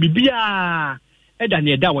kire mu se bibia e da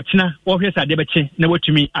ne da wo kina wo hwe sa de be che na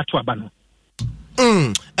watumi ato aba no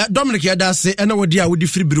Dominic yadase ena wodi a wodi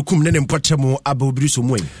free brekum ne mpotemu abobiri so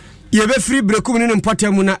mu ye be free brekum ne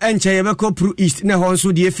mpotemu na enche ye be ko pro east ne ho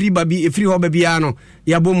nso de free babi free ho babia no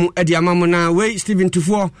yabomu e de amamu na we Steven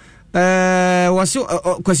Tufo waso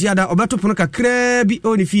kwasiada obeto pono kakra bi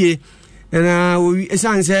oni fie na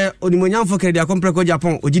esanse onimonyamfo kredi akompre ko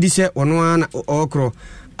Japan ogidi se ono ana okro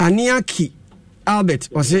aniaki Albert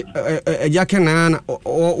wase ejake na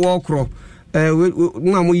okro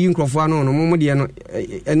nwa mo yi nkrofo ano no mo de no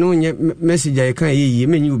eno nye message ay kan yi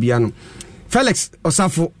menyi obi ano Felix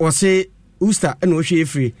Osafo wase Usta eno hwe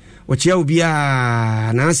free ochia obi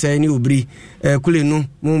a na asa ni obri kulenu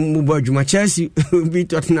mo bo adwuma Chelsea bi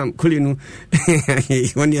Tottenham kulenu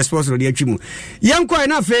won the sponsor de atwimu yankwa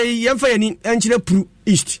na fe yemfa yani enchire Pro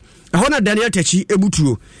East ahona Daniel Tachi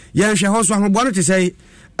ebutuo yenhwe ho so ahobo no te sei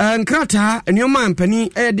nkrata enioma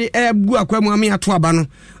mpani de ebu akwamu ame ato aba no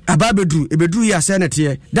ababedru ebedru ya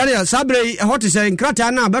senate Daniel Sabre hot say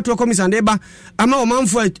nkrata na abeto commission de ba ama o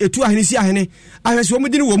manfo etu ahenisi ahene ahwese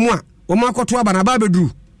omudi ni wo mu a wo makoto aba na ababedru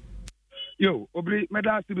yo obri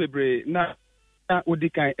meda sibebre na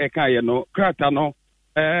odikan ekaye no krata no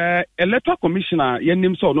electoral commissioner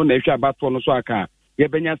yenim so no na ehwa abato no so aka ye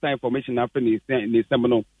benya sign information after ni sem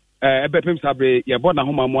no ebepem Sabre ye boda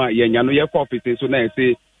homa mu a ye nya no ye office so na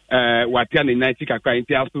ese watia ni 90 kakra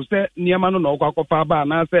inti aso se niema no na okwakofa ba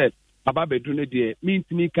na se ababedu ne de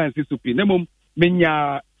mintimi kan si supi nemom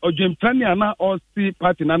menya odwemplani ana osi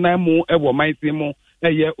party na na mu ewo mansi mu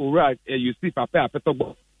eye ora UC papa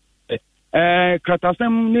apetogbo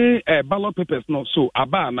kratasem ni ballot papers no so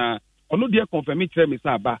aba na ono de confirm kire mi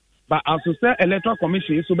sa aba ba aso se electoral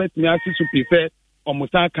commission so betimi asi supi se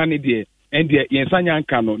omusa candidate and yensanya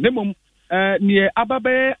nka no nemom nie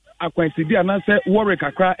ababe akwansidi anase worry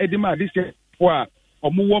kakra edima adise for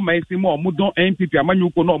omuwo mansi mu omudon NPP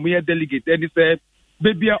amanyuko no omuye delegate edi se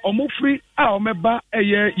bebia omufri a omeba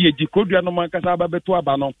eye yejikodua no mankasa ababeto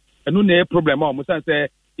aba no enu na problem a omusan se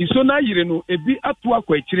iso na yire no ebi atu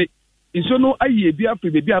akwa akire iso no ayi ebi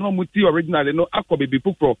afri bebia no muti original no akọ bebi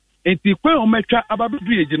pupro enti kwen ometwa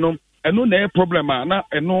ababedu yeji no enu na problem a na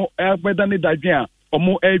enu agbeda ne dadwen a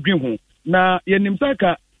omo adwen ho na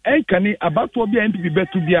yenimsaka enkani abato bia NPP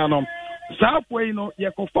betu bia no saafo yi no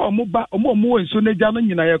yekofa omuba omo enso neja no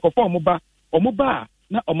nyina yekofa omuba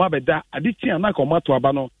na omabeda adichi ana ka omato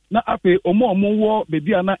aba no na ape omo wo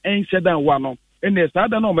bebia na enhyedan wa no ene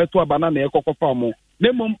saada na ometo aba na yekofa omo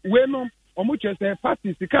nemom we no omo chese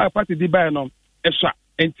party sika party di bai no esha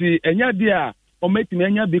enti enya dia ometimi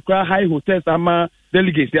enya bikra high hotels ama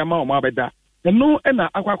delegates ama omabeda eno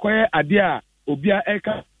na akwakoye ade a obia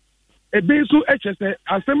eka ebe so echese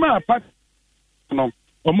asema party no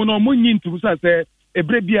omuno munyi ntu se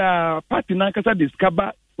ebre bia party na kasa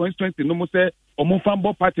discover constituency no mo se omo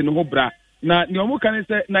fambo party no ho bra na ni omo kan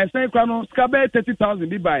se na sen kwa no discover 30,000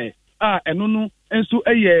 bi bae eno no enso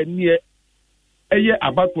eye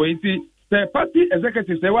abato enti se party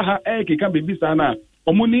executive se wa ha keka bebi sana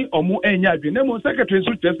omo ni omo enya adwe na mo secretary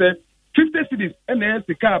so chese 50 cities na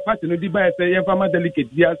sika party no di bae se ye fama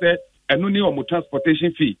delegate dia se eno ni omo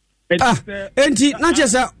transportation fee enti na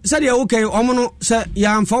chesa sadia okay omono se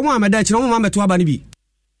ya mfomo ameda chi no mo mabeto aba ni bi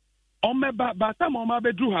omeba bata mo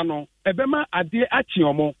mabedru ha no ebema ade achi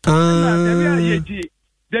omo na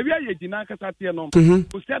dewi ayeji na kasa tie no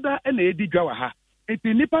osiada na edi dwa ha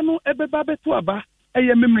enti nipa no ebeba beto aba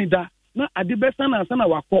eye memrida na ade besa na asa na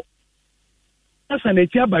wakọ asa na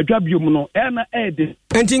echi abadwa biom no na ede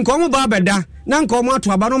enti nkomo ba beda na nkomo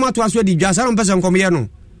ato aba no mato aso di dwa sa no pese nkomo ye no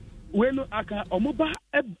wenu aka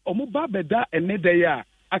omuba beda enede ya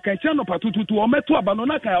aka echa no patututu ometo aba no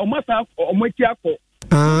na ka omasa ometi akọ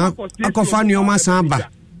akofa ni omasa ba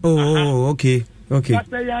okay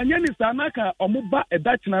asa ya anya ni sana ka omuba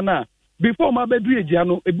edachina na before oma bedu ejia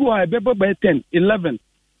no ebi wa ebebo by 10 11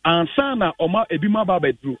 ansa na oma ebi ma ba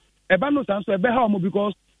bedru eba no sanso ebe ha omo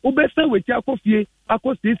because ubesa weti akofie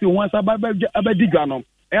akosisi wansa abadigwa no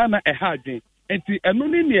na eha adwen enti enu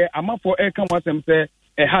ni ne amafo eka wasem se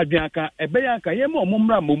eha adwen aka ebe ya aka yema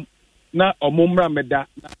omumra mom na omumra meda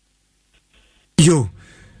yo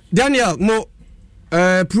Daniel mo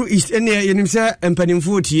pro east ene yenim se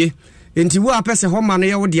empanimfo tie enti wo apese ho ma no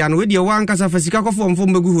ye wo dia no we die wan kasa fasika kofo mfo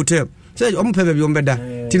mbegu hotel se omo pe bia ombeda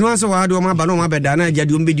tinwan so wa de omo aba no omo abeda na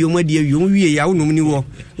agade omo bedi omo adie wi wie ya wo nom ni wo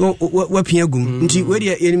wapia gum nti we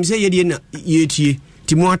die yenim se ye die na ye tie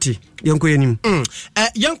timoate yenko yenim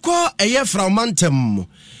yenko eye from mantem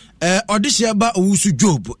audition ba owusu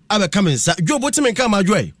job abe kamensa job otime nka ma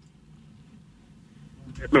joy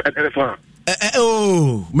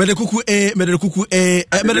medekuku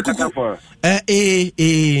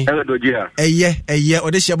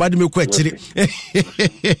audition ba de me ku akire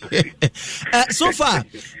so far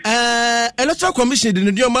electoral commission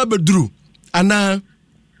de ndio ma bedru ana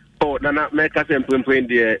nana me ka se mpempe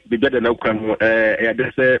de bibeda na kwa no ya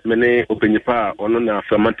de se mene openyipa ono na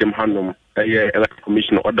fermantem hanom electoral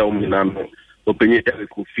commission order um na no openyi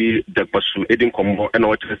ku fi de pasu edin kombo na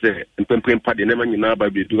o chese mpempe pa de na manyina ba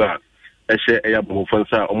bedu a ehye ya bo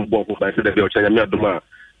fonsa ombo ko ba se de be o chanya mi adoma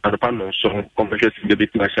adopa no so conference de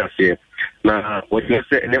bit na chase na o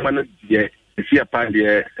chese ne man de si apa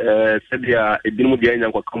de se dia edin mu de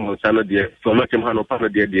nya kwa kombo sana de fermantem hanom pa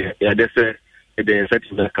de ya de se the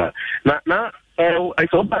certificate na I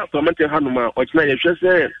saw back from mental hanuma or china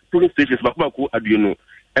yeshese police stations baku aduno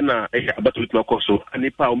na about with my course and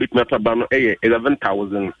if I meet my tabano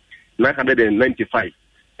 11,995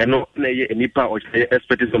 and no nipa or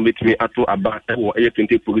expertise on meet me at about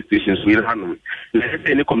 20 police stations with hanum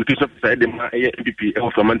any communication side the MPP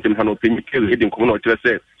from mental hanu thing heading communal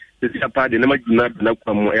say the party na magina na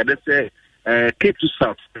kwamo ya de say Cape to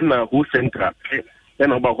South na who center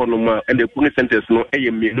and about honoma and the police centers no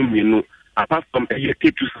menu apart from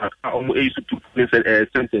Cape to South almost to police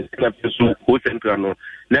centers na so who center no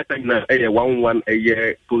na na 11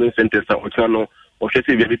 police centers or channel or say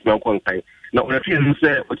very small contain na on feel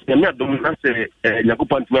say o me adom na say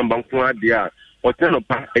nyakopan tumamba nko dia o channel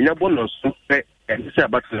pa enya bonus pe say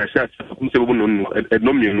about na say se bo no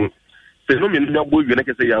no menu se no menu na bo wi na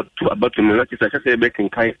say ya to about no na say be kan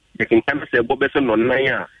say bo be se no nan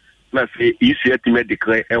a na say isi atime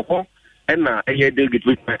declare ho na de get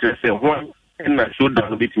with say ho na so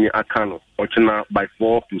down bit me akano o china by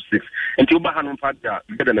 4 to 6 until ba hanom pa dia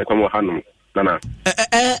better na kwamo hanom nana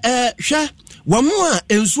hwa wamu a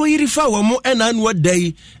enso yiri fa wamu na anu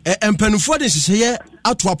adai empanufo de siseye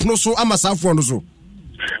ato apono so amasafo no so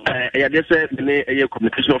ya de say me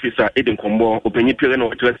communication officer Eden Kombo openyi pere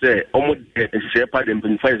no to say omo siseye pa de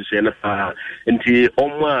empanufo siseye na fa nti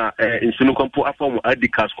omo a ensunu kompo afom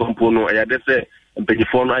adikas kompo no ya de say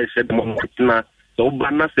empanufo no I said mo na so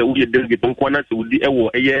banna say we delegate nko na say udi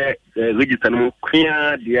ewo register no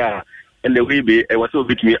kwa dia and the way be was so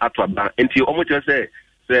bit me atwaba nti omo che say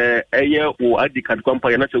o adikat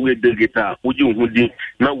company na say we delegate uji nhudi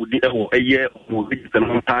na udi ewo o register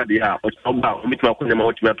no pa dia o choba o mitma ko nyama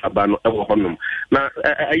o timi atwaba no ewo honum na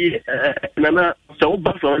na so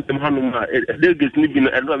ba so ntem hanum delegate ni bi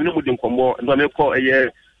no endo me no mudi nkombo endo me ko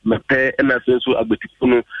mepe na senso agbetiku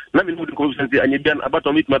no na me no mudi nkombo sense anye bian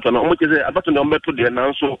abato mitma to na omo che say abato no meto de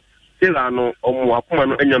na so sela no omo akoma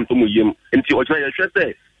no anyam to muyem nti o che ye hwe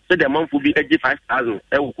say the month will be 85,000.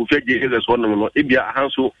 I will confess the one no ebia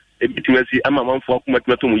hanso ebitimasi ama manfo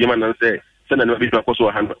akumatuma mu yema nan say send na bit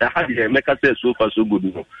makoso hando I had here make us say so far so good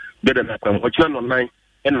no better na kwam ochina online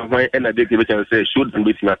and why and I dey give chance say should and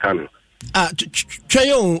bit makano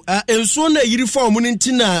twayo enso na yiri form ni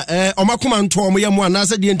ntina omakoma nto omyem ana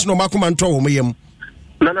say de ntina omakoma nto omyem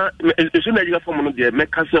nana esu na yiga form no de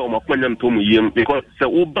make us say omakoma nyam to mu yem because say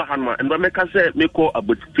uba hanma and make us say make ko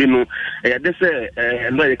abotite no e de say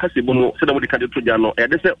no ye Kasiebo no say da we can to no e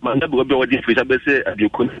de say manga be obi wodi fisha be say abi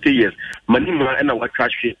 20 years mani ma na wa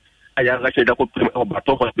trash aya ga che da ko pem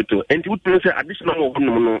obato hospital and you tell say additional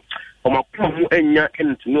mo no omakoma mu enya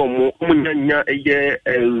entino mo nya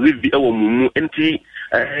review e wo mu enti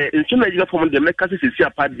esu na yiga form de make us see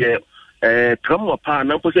apa de tramo pa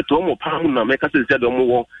na ko se tramo pa na me ka se se do mo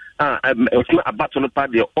wo na abato no pa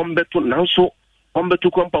de ombeto na so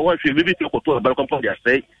ombeto kompa wa hwe bibi to ko ba kompa dia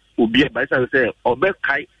say obi e ba say obe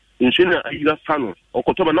kai insuna ayiga fanu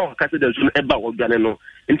okoto ba na ka se de so e ba wo biane no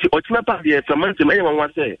nti otina pa de ferment me yan wa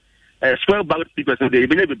say square bag people say de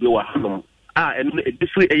be be wa hanom and e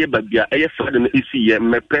free eye babia eye fa de no isi ye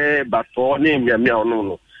mepe bato na emia ono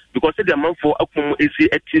no because the man for akum isi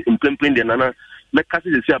eti implemplen de nana me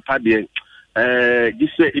kasi de sia pa de this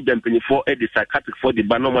say ibem penifo the psychiatric for the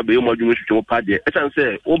banoma be mo dwunu twetwe pa de e san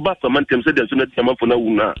say oba fermentem say de so na tiama for na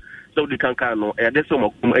wuna so de kanka no e de so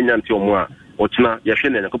makum anyante omo a ochina ye hwe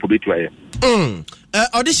na yakopo betu aye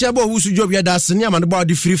Odishabo wusu job ya da sene amane ba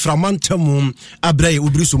odi free from mantam abraye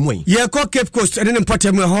obiri so moy ye ko Cape Coast ene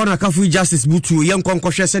mpatem e ho na kafu justice butu ye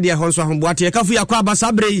nkonkohwe se de ho so ahomboate ye kafu yakwa abasa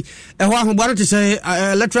abraye e ho ahomboate te se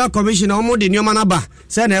electoral commission omo de nyoma na ba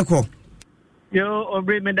se na ekọ yo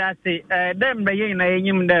obri me da se dem be yin na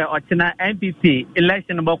enyim de ochina NPP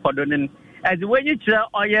election bo kodonin as when you try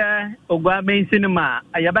oye ogwa men cinema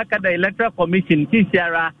ayabaka the electoral commission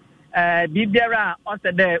tisiara bibiara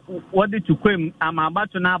osede wodi tukwem ama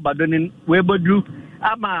abatu na abadonin webodru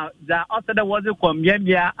ama za osede wodi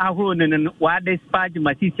komyambia ahronin wa dispatch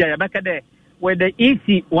matisia ayabaka the with the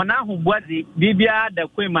EC wana hubwazi bibia da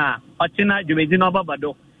kwema ochina jumedi no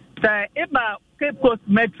babado sa eba Cape Coast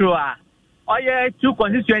Metro oye two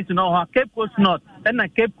constituencies no Cape Coast North and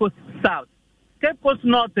Cape Coast South. Cape Coast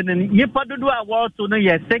North and yipadudu award to no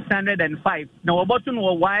year 605 na wobotu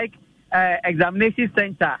no wike examination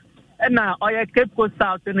center and na oye Cape Coast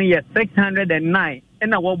South no year 609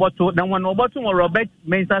 and na wobotu na one wobotu no Robert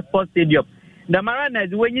Mensah Sports Stadium the marana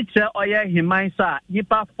is when you try oye himansa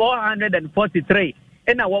yipa 443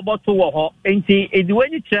 and na wobotu wo ho enti edi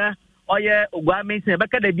when you try oye ogwa mense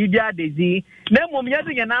beka da bibia dezi na mom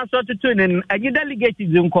yadu ya na so tutunin anyi delegate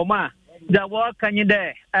zinkoma da wo kanyi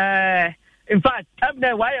de in fact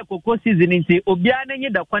abda why kokko season nti obia na nyi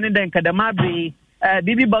da kwane da nkadama be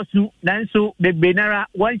bibi basu nanso bebenara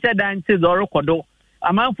wonche dance zoro kodo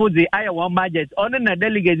amanfo de aya one budget ono na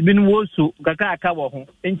delegate bin wosu kaka aka wo ho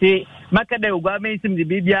nti maka da ogwa mense de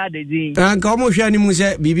bibia dezi nka omo hwa ni mu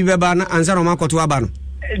se bibi beba na ansa no makoto aba no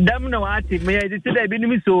dam na wati me yiti da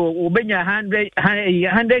binimi so obenya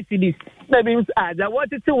 100 cities na binimi ada what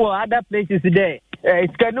to other places there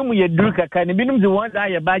Scanum ye Druka can be the ones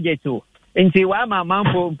I budget to. And see why my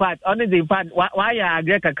mom part only the part why I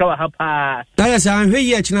agree Kakawa Hapa. Tires are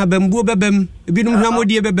here, China Bembo Bebem, Binum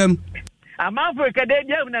Hamodi Bebem. I'm Africa, they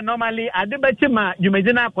normally at the Bachima, you may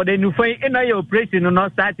not for the new frame in your operation or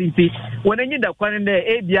not starting fee. When I need the quarter,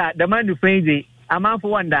 the man who frames I'm out for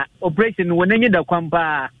wonder operation when I need the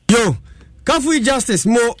Quampa. Yo, Kafui Justice,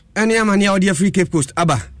 more any amani out the Free Cape Coast,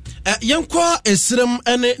 Abba. Yankwa Esrem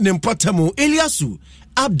ene Nempatamu, Eliasu,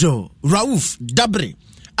 Abdul, Rauf, Dabre,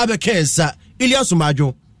 Abekesa, Eliasu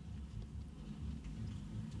Majo.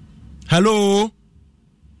 Hello.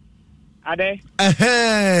 Ade.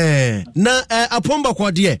 Na apomba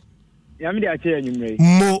kwa die. Yamide ache nyumre.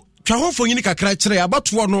 Mo twahofo nyini kakra kire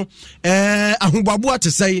abatoɔ no ahobabu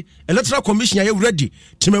atesai electoral commission ya ready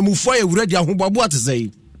timamufu ya ready ahobabu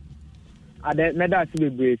atesai. Ade meda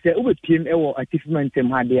asibebre se ubepiem ewo achievement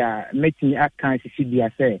em hade a metini aka sisi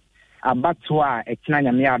dia se abatoɔ a ekina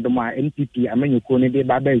nyame adom a NPP amanyuko ne de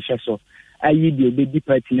baba ehye so ayi de obedi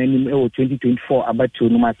party nanim ewo 2024 abatoɔ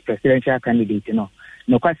no mas presidential candidate no.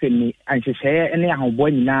 No kwase ni anhyehyɛ ne ahobɔ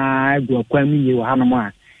nyinaa gu akwan yi wɔ hanom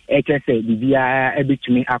a ekese bibia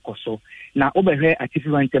ebetumi akoso na obehwe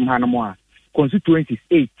achievement em hanom a constituencies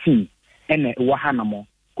 18 ene wɔ hanom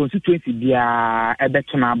constituency bia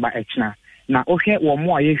ebeto na aba ekina na ohwe wo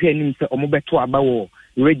mo a yehwe nim se omo beto aba wɔ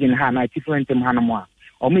region ha na achievement em hanom a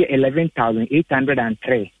omo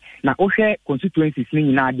 11,803 na ohwe constituencies ni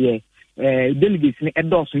nyinaa de delegates ni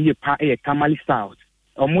edoso ye pa Tamale South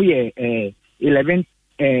omo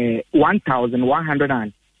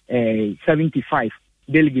 1,175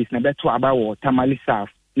 delegates na beto abawo Tamale South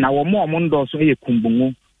na womo omondo so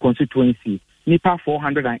Kumbungu constituency nipa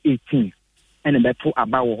 418 ene beto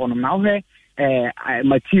abawo hono na ohwe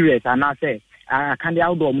materials anase akande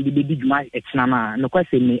outdoor mu de bedi dwuma ekina na no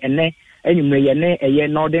kwase ni ene enyumre ye ne eye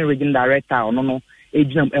Northern Region Director ono no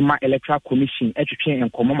ejina ema Electoral Commission etwetwe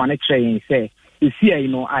enkomo ma na kire yen se esi ayi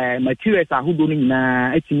no materials ahodo no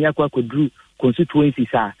nyina etimi akwadru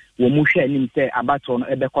constituencies a wo mu hwe anim se abato no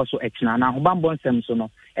ebekoso ekina na hobambo nsem so no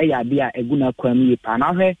eya bia eguna kwam yi pa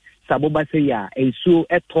na hwe saboba se ya ensuo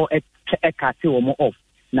eto ekate wo mo off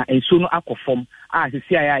na ensuo no akofom a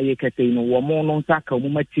sisi aya ye kete no wo mo no nsaka wo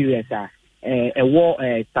materials a ewo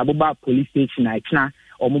saboba police station a ekina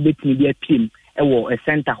o mo betini bia pim ewo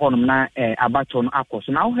center honom na abato no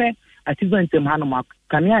akoso na hwe achievement em hanom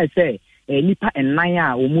kanea se nipa ennan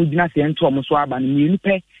a wo mu gina se ento mo so aba no mi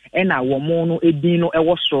nipa ena wo mo no edin no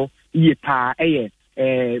ewo so ye pa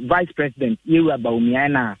vice president Yewa Baumia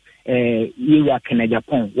na Yewa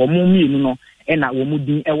Kenejapon wo mo mi no ena wo mu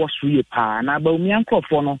din ewo so ye pa na Baumia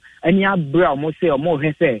nkofo no ani abra mo se o mo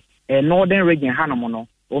hwe se Northern Region hanom no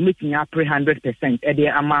o metinya pre 100% ede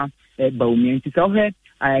ama Baumia nti so hwe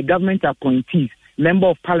government appointees member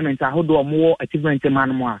of parliament ahodo mo achievement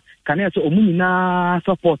man mo a kanea so omu nyina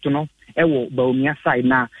support no ewo Baumia side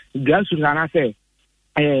na grassroots na say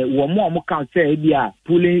wo mo count say bia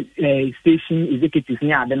polling station executives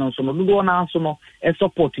ni ade no so no do na so no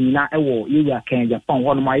support nyina ewo Yewa Kenejapon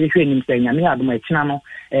ho no ma yehwe nim say nyame adom akina no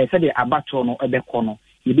say de abato no ebekọ no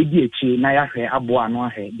yebedi echi na yahwe aboa no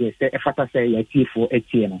ahwe de say efata say ya tiefo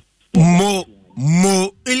etie no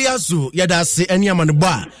Mo Eliasu yadase eni amanebo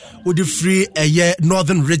a odi free eye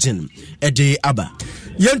Northern Region ede aba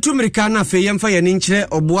yentu America na fe yemfa ye ni nkyere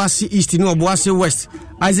Obuasi East ni Obuasi West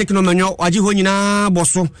Isaac no manyo waji ho nyina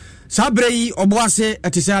boso sabre yi Obuasi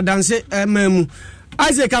etise adanse mamu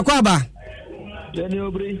Isaac akwaba Jeni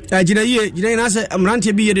obri jina na se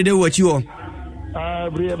amrante bi yedede wachi ho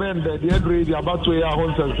Brie bende die brie di abato ya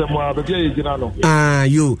ho nsensem a be bia yigina no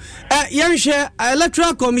yo yenhwe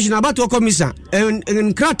Electoral Commission abato commission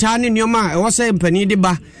nkrata ne nyoma wo se mpani de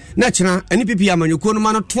ba na kyena NPP amanyuko no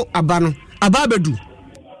ma no to aba no aba bedu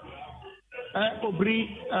obri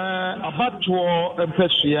abato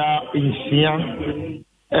empesua insia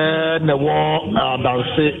na wo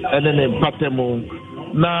adanse ene ne mpatemu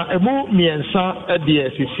na emu miensa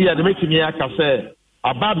de sisi a de metimi aka se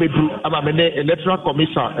aba bedu ama me ne Electoral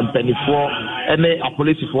Commission mpanifo ene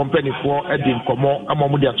apolisifoɔ mpanifo edi nkomo ama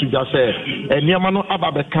mu de atuja se eniama no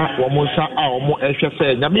aba beka wo mo nsa a wo mo ehwe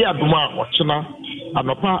se nyame adom a ɔkyena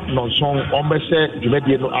anopa nonson ɔmbɛsɛ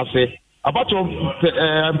dwumadie no ase abato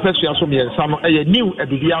mpesua so miensa no eye new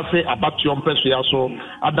edidi ase abato mpesua so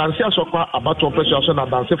adanse asokwa abato mpesua so na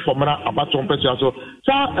adanse fomra abato mpesua so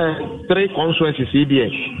sa 3 constituencies bia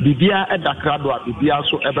bibia edakrado a bibia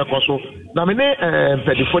so ebekoso na me ne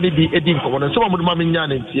mpedifo ni bi edi nkomo no so mo ma menya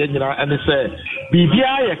na ntie nyina ene se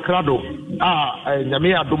bibia ye krado a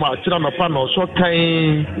nyame adom a kira no pa no so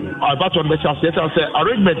kan abato mpesua so se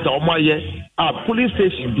arrangement a omo ye a police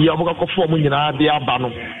station bia mo kakofo mo nyina de aba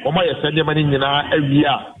no omo ye nneɛma no nyinaa awie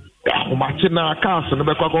a ahomakye na cars no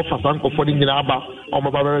bɛkɔ akɔfa saa nkɔfoɔ no nyinaa aba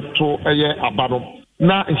ɔmo ba bɛto ɛyɛ aba no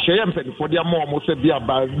na nhyɛyɛ mpanyinfoɔ de ama ɔmo sɛ bi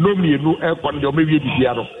aba no mmienu ɛkɔ no deɛ ɔmo awie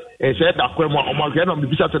bibia no nhyɛyɛ da kwan mu a ɔmo ahwɛ na ɔmo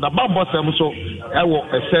bisa sɛ na bambɔ sɛm so ɛwɔ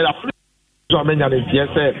ɛsɛ afiri so amenya ne nteɛ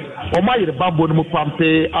sɛ ɔmo ayere bambɔ no mu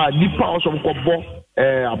pampe a nipa a ɔsɔ nkɔbɔ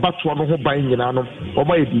abatoɔ no ho ban nyinaa no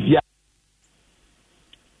ɔmo ayɛ bibia.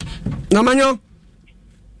 Namanyo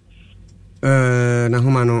na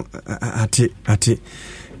homa no ate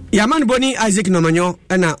Yaman Boni Isaac Namanyo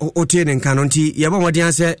na otie ne nka no nti yɛbɔ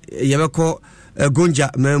mmɔden sɛ yɛbɛkɔ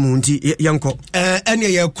Gonja Mamunti Yanko ɛne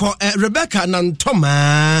yɛkɔ Rebecca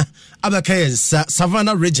Nantoma abɛka yɛnsa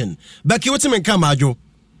Savannah region bɛki wotimi nka maajo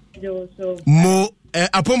mo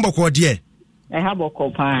apombɔkɔ deɛ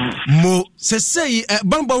ɛhabɔkɔ paa mo sɛsɛyi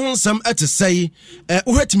bambɔ ho nsɛm ɛte sɛyi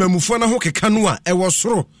wohɛtimamufoɔ no ho keka no a ɛwɔ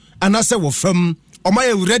soro anasɛ wɔ fam ɔma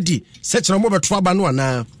yɛ ready sɛ kyerɛ mo bɛto aba no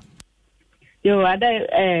anaa yo ada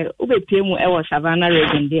ubepie mu ewo Savannah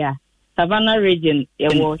region there. Savannah region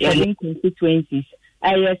ewo 7 constituencies.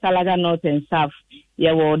 Aye Salaga North and South.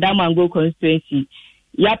 Yewo Damango constituency.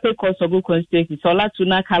 Yape Kosogo constituency.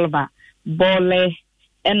 Solatuna Kalba. Bole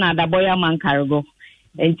ena Daboya Mankargo.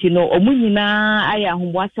 Entino omu nyina aye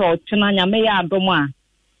ahombo ase otwena nyame ya adom a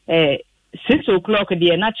 6 o'clock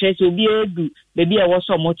de na church obi edu bebi e wo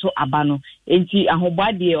so moto aba no. Enti ahombo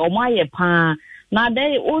ade omo aye pa na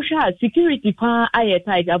dey osha security pa aye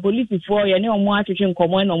tight a police for ye ne omo atwetwe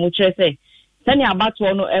nkomo na omo kire se sani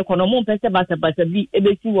abato no ekonomo pese basa bi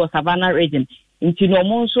ebesi wo Savannah region nti no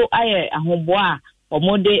omo nso aye ahombo a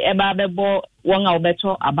omo de eba bebo won a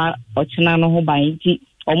obeto aba ochina no ho ban nti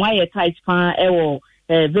omo aye tight pa ewo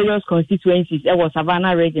various constituencies ewo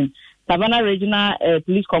Savannah region regional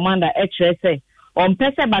police commander kire se on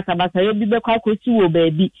pese basa yo bi be kwa kosi wo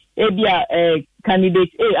baabi ebia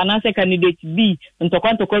candidate A anase candidate B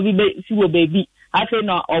ntokwa bi be si wo baabi afi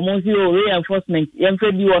na omo zero reinforcement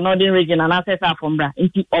yemfe bi wo northern region anase sa fombra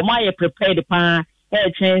nti omo aye prepared pa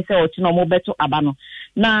train se ochi na omo beto aba no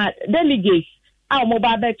na delegates a omo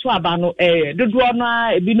ba beto aba no dodo no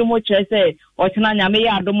a ebinu mo kire se ochi na nyame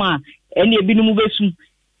ya adom a ene ebinu mo besu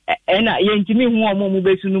ena yentimi hu omo mo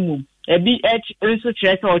besu no mu ebi nso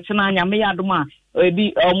kire se ochi na nyame ya adom a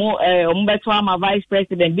ebi omo beto ama vice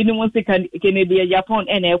president bi ni mo se Kennedy Japan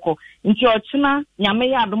eneko nti ochina nyame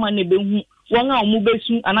ya adoma na behu won a omo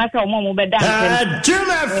besu anaka omo be dan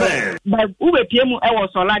ba ube pm ewo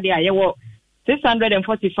solade ayewo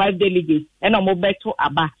 645 delegates ena omo beto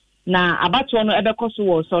aba na abato no ebekoso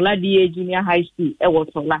wo solade junior high school ewo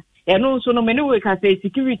sola eno nso no many we ka say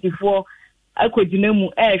security for akodina mu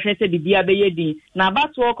ehwe se bibia be yedin na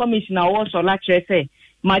abato commissioner wo sola kire se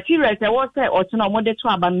materials ewo se ochina omode to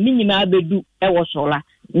aba nyina bedu ewo sola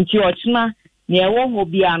nti ochina ne ewo ho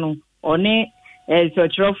bia no one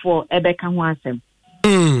searcherfo ebeka ho asem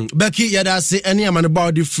Becky yada se ene amane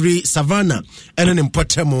body free Savannah ene ne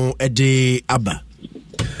mpotemo ede aba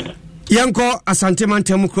yanko asante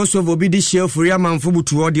mantemu crossover obi di share furi amanfo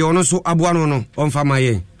butu ode ono so aboa no onfa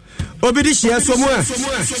maye obi di share so mu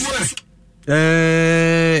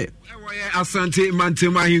Asante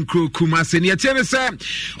Mantemu ahinkro kumase ne yɛte se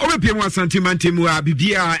obepiem Asante Mantemu a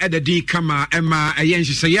bibia ededi kama ema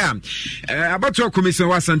ayenhyehyɛ ya abato commission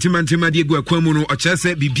wa Asante Mantemu de gu akwamu no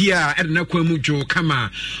ɔkyerɛ bibia edena kwamu dwo kama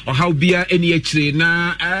ɔhaw bia eni akyire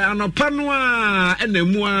na anopa no a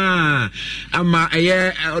enamu a ama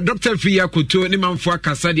Dr. Fia Koto ne manfo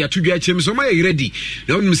akasa de atodwa akyem so ma yɛ ready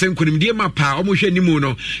na onum se nkonimdie mapa ɔmohwɛ nimu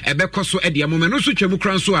no ɛbɛkɔ so de amoma no so twam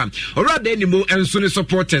kran so a ɔrada enimo enso ne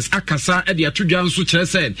supporters akasa de atodwa nso kyerɛ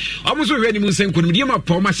sɛ ɔmo so hwɛ nimu se nkonimdie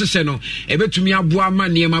mapa ɔma hyehyɛ no ɛbɛtumi aboa ma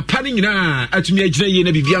niema pa ne nyinaa atumi agyina yie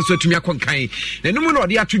na bibia nso atumi akɔnkan na nimu no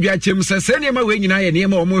ɔde atodwa akyem sɛ niema we nyinaa yɛ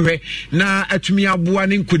niema ɔmo hwɛ na atumi aboa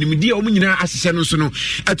ne nkonimdie ɔmo nyinaa ahyehyɛ no nso no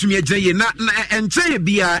atumi agyina yie na ɛnkyɛ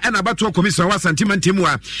bia ɛna abato commission wa Asante Mantemu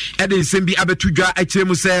a ɛde nsɛm bi abɛtodwa akyerɛ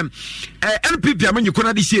mu sɛ NPP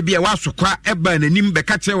amanyikona de hye bia wasokwa ɛba nanim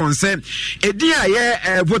bɛka kyerɛ wɔn sɛ ɛdin a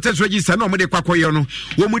yɛ voters register na ɔmo de kwakɔyɛ no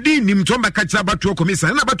wɔn din nim to bɛka kyerɛ abato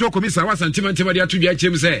commission na abato commission wa Asante Mantemu de atodwa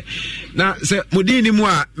akyerɛ mu sɛ na sɛ modin nim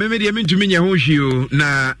a meme de mentumi nyɛ ho hwie o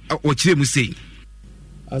na wɔkyerɛ mu sei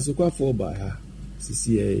asokwafoɔ ba ha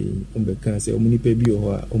sisi ɔmbɛka sɛ ɔmo nipa bi wɔ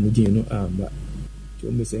hɔ a ɔmo din no amba nti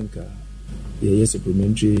ɔmo sɛ nka yɛyɛ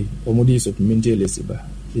supplementary ɔmo de supplementary list ba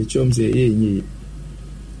yɛkyerɛm sɛ yɛnyɛ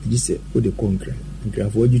gye sɛ wode kɔnkra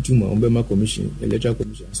nkrafoɔ gye tum a ɔmbɛma commission electoral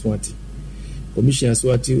commission aswati commission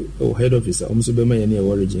aswati head officer ɔmo so bɛma yɛne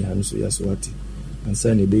ɛwɔ region ha no so yɛaswati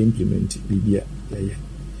ansa na ɛbɛ implement biribia yɛyɛ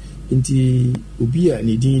nti obi a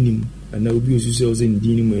ne din nim anaa obi osusu sɛ ɔsɛ ne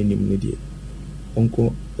din nim anim no deɛ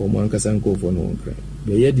onko o man kasa nko for no nkra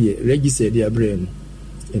be ye de register de abre no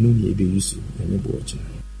enu ni ebe yusu ene bo ochi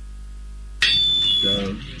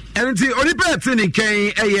Enti onipa tini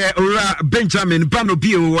ken eye ora Benjamin Bano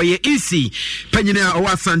bio wo ye easy panyina o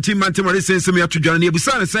Asante Mantemore sensem ya tudwane ne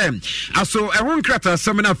ebusane se aso ehon nkrata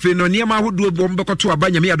semina fe no niema hodo bombekoto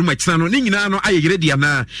abanya me adoma kina no ne nyina no ayegere dia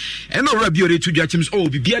na eno ora bio re tudwa chims o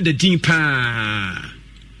bibia de din pa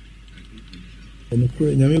eno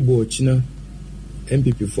kure nyame bo ochina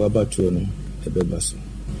MPP for abato no ebeba so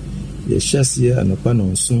ye hyase anopa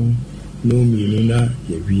no nso no mienu na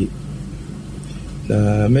ye wie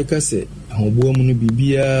na meka se ahobo mu no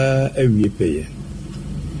bibia awie peye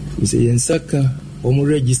se yensaka omo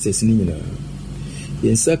registers ni nyina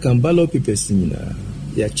yensaka ballot papers ni nyina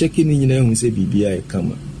ya checking ni nyina hu se bibia e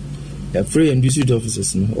kama ya free and district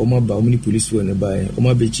officers no omo ba omo ni police wo ne bae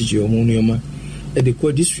omo be chichi omo no yoma e de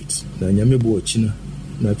core district na nyame bo ochina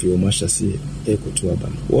na fi omo hyase e koto aba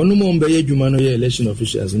wonu mo mbe ye dwuma no ye election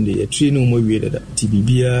officials ndi ye tree no mo wie dada ti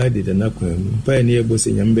bibia de na kwam pa ne ye bo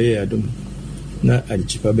se nyambe ye adom na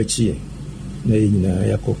alichipa bechi na nyina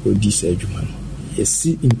yakoko disa adwuma no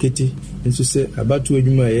yesi nkete nso se abatu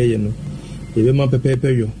adwuma ye no yebe ma pepepe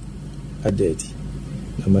yo adedi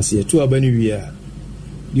na masi eto abani wia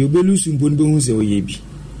de obelusu mboni be hu se oyebi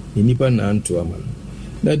ni nipa na anto amano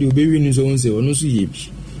na de obewi ni so hu se ono so yebi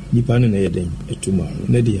nipa na yeden etuma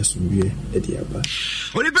na de yasumwie ede aba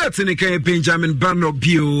Olibet ne kan Benjamin Bano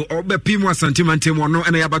bio obepimu Asante Mantemore no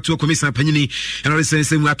na yabatu komisa panyini eno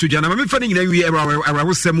resense mu atudwa na me fa nyina wi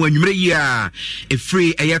awawosem anwumre yi a e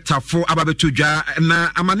free eyetafo ababetudwa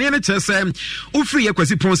na amane ne chese u free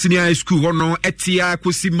yakwasi Ponsini High School hono etia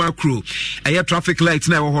kosi macro eye traffic light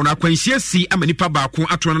na wo hono akwanhia si amanipa baako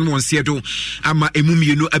atona no wonse do ama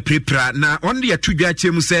emumienu aprepra na onde yatudwa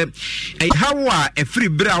chemu se hawa e free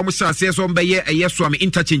bra o msase so mbeye eyeso am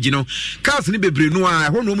interchange no cars ni bebre no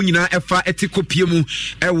hono mu nyina efa etikopie mu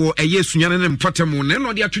ewo eyesunyane ne mpatemu ne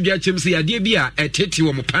no de atudwa chemse yade bia eteti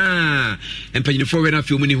wo mpa empanyinifo we na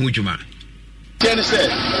fi mu ni hu dwuma tiene se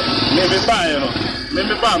me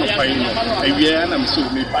ba no fain no awia na mso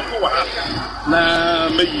me pa wa na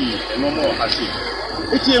meyi no mo hase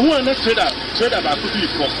eti ehu na trader ba kudu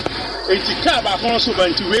ifo eti ka ba kon so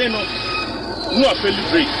banti we no afeli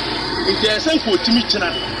break eti esen ko timi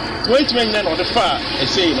kina 20 men na the far I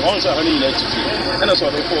say no on so honey na titi na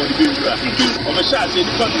so the for the biura o me sha say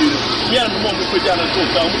the family me and mo mo koja na to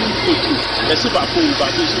ka mo ko tu e se ba ko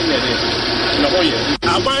so na de na hoye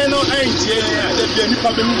aban no antie da bia ni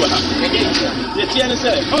pa be mu ha ye tie ne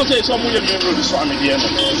say on say so mo ye me ro so ame de no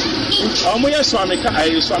o mo ye so ame ka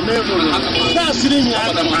ai so ame ro ka siri ni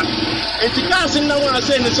adama eti ka sin na wa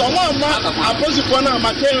say ne so mo ama aposifo na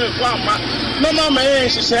ama kenwe fo ama no ma ma ye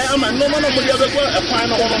hye ama no ma no mo ye be ko e kwan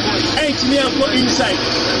no entini anko inside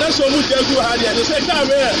na so mu tegu ha dia no say ka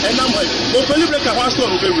we enam ha o feli break a house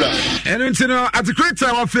store obewura entino at the great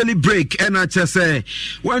time of feli break and I just say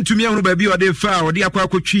want to me anu ba bi o de fa o de akwa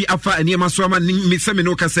akotwi afa eniema so ama mi se me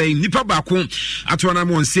no ka say nipa baako atona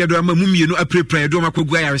mo nse do ama mumienu aprepra do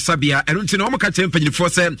makogu ayaresabia entino o mo ka chempanyinfo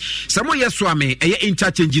se samo yeso ame eye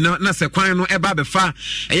interchange na se kwan no eba be fa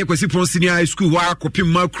eye kwasi Ponsini High School wa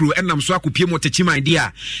akopim makru enam so akopie mo techima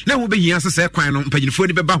idea na ho be hia se kwan no mpanyinfo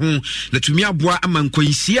ni beba ho na tumi aboa ama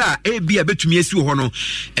nkwanhia ebia betumi asi ho no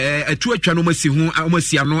atu atwa no masi ho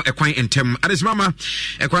amasi ano ekwan entem adesimama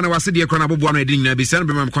ekwan na wase de ekwan na boboa no edin na bisa no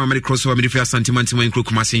be mam kwa mari crossover mi defia santimanti mo nkro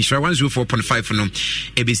kuma senhra 104.5 no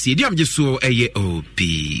ABC diam jeso eye op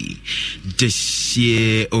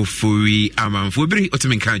desie ofuri amanfo biri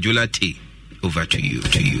otimenka jolate over to you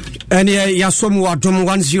and yasom wadom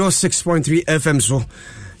 106.3 FM so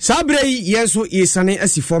sabre yeso isane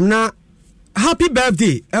asifom na happy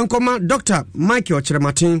birthday enkoma Dr. Michael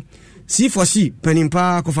Cherematin C4C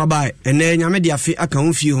penimpa kofabai ene nyame de afi aka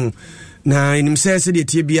honfie ho na inimse se de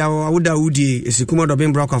tie bia woda wudi esikuma do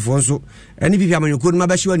ben braka fo nso ene bibia manyoko ma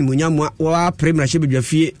bahyiwa ni munyamwa wa premier hye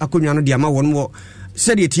bedwafie akonwa no de ama won wo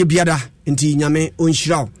se de tie bia da nti nyame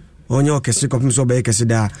onhyiraw onye okese kopim so be kese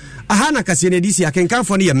da aha na kase ne disi akenkan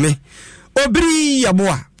fo ne yemme obri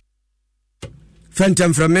yaboa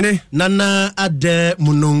Phantom from mene nana ade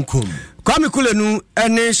munonkum Kwame Kulenu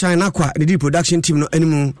ene Shine Kwa the production team no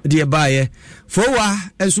animu de baaye fowa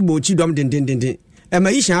enso bo chi dom den ma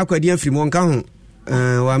yi Shine Kwa de afiri mo nka ho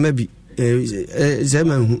wa mabi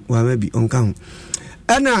zema hu wa mabi onka ho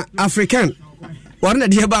ana African warna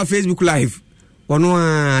de ba Facebook live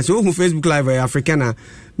wono so hu Facebook live African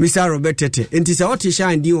Mr. Robert Tete enti se what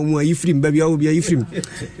Shine di omu ayi film ba bia obi ayi film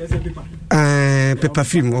paper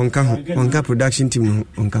film onka production team no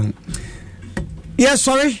onka ho. Yes,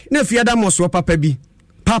 sorry. Ne fiada mo so papa bi.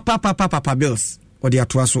 Papa bills. Odi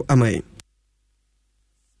atoa so amaye.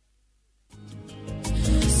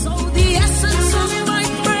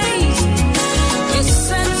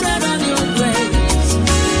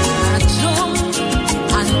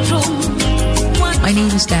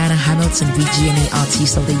 James Diana Hamilton, VGMA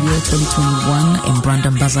Artist of the Year 2021 and brand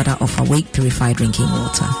ambassador of Awake Purified Drinking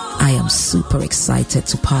Water. I am super excited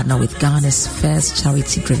to partner with Ghana's first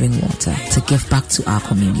charity-driven water to give back to our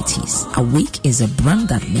communities. Awake is a brand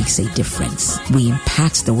that makes a difference. We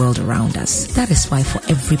impact the world around us. That is why for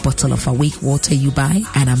every bottle of Awake water you buy,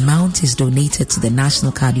 an amount is donated to the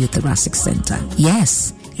National Cardiothoracic Center.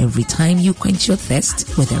 Yes, every time you quench your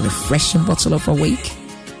thirst with a refreshing bottle of Awake,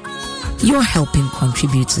 you're helping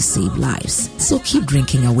contribute to save lives. So keep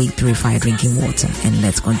drinking Awake Purified Drinking Water and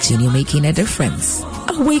let's continue making a difference.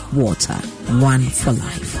 Awake Water, one for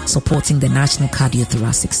life. Supporting the National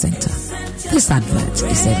Cardiothoracic Center. This advert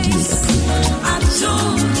is FDA approved.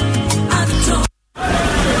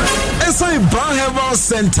 Inside Brown Herbal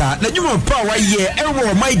Center, the human power year,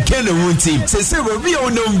 ever my Kenny team. Say, we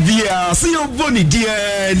all know via, see your bonny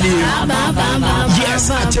dear.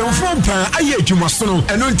 Yes, at your phone, I hear you must know.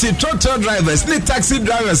 And until tractor drivers, need taxi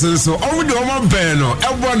drivers, and so all the woman banner,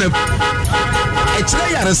 everyone. It's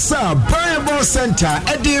like a sub, Brown Herbal Center,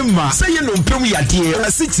 Edema, say you know, Pumi at here,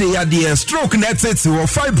 a 6 year dear, stroke net or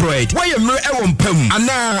fibroid. Why am I on Pum? And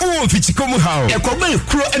now, oh, Fichikomu how? A common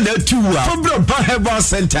crew and a 2 from Brown Herbal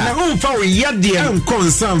Center. For Yadia and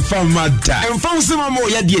concern from Mada and found some more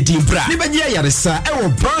Yadia Timbra. Libya Yarisa, our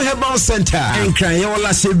Brown Herbal Center and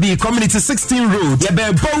Crayola should be Community 16 Road,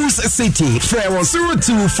 Yabe Bose City, Frewa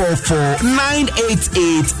 0244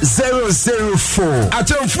 988 004. At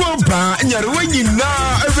your phone bar and you're winning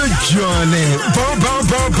now every journey.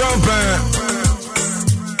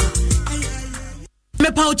 Me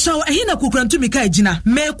paucho ehina kukrantu mika ejina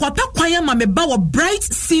me kwapa kwanya ma me ba wo Bright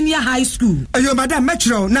Senior High School. Ayo madam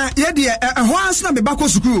metro na ye de ho ansna me ba ko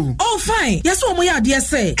school. Oh fine. Yes wo mo ya de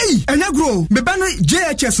say. Enya grow me ba no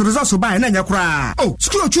JHS results ba na nya kura. Oh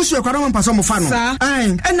school choose your kwara mo paso mo fa no.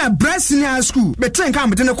 Ai na Bright Senior High School me train kan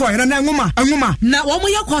me de ko na ngoma. Na wo mo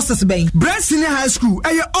ya courses ben. Bright Senior High School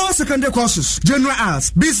all secondary courses. General Arts,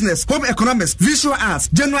 Business, Home Economics, Visual Arts,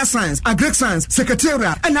 General Science, Agric Science,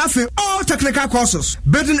 Secretarial and all technical courses.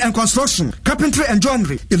 Building and construction, carpentry and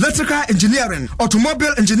joinery, electrical engineering,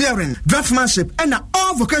 automobile engineering, draftsmanship, and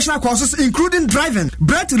all vocational courses including driving.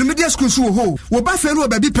 Bright Remedial School ho. Wo ba felu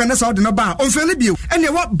baby pennes out no ba on felu bio. And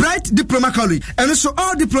you what Bright Diploma College and also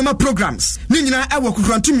all diploma programs. Ni nyina e wo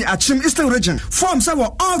kukrantumi Achim Eastern Region. Forms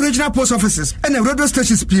are all regional post offices and the radio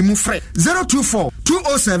stations pimu free.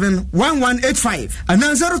 024-207-1185 and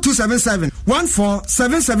then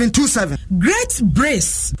 0277-147727. Great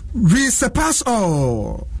Brace. We surpass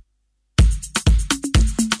all.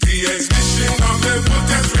 The exhibition of the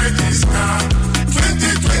voters register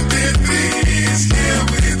 2023 is here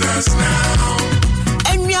with us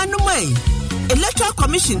now. And we are no way. Electoral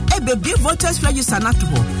Commission be voters register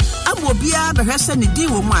natural. Amobia behese ni di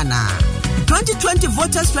womana. 2020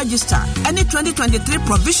 voters register and the 2023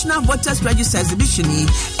 provisional voters register exhibition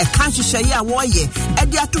a country share warrior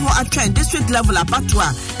at the trend district level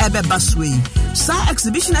abattoir ebe baswe. Sa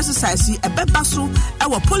exhibition exercise a bebasu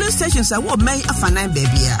our polling stations are what may afanan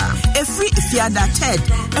baby. A free fiada ted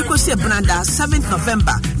ekosi branda 7th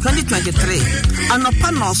November 2023 and no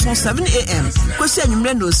panel son 7 a.m. kosi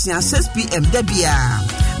anwumre 6 p.m. debia.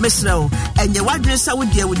 Mesro and your wide dresser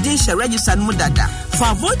with the within register mudada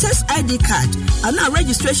for voters ID card and our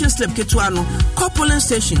registration slip ketuano polling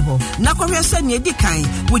station ho na kwa se ne di kan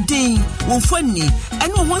within wonfoni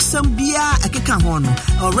and won some bia akeka ho no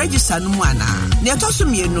or register no mu ana ne to so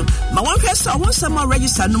mienu ma won hwe so won some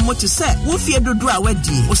register no mo to say wo fie dodo a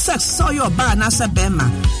wadi o sex so your ba na sa bema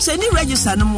se ni register no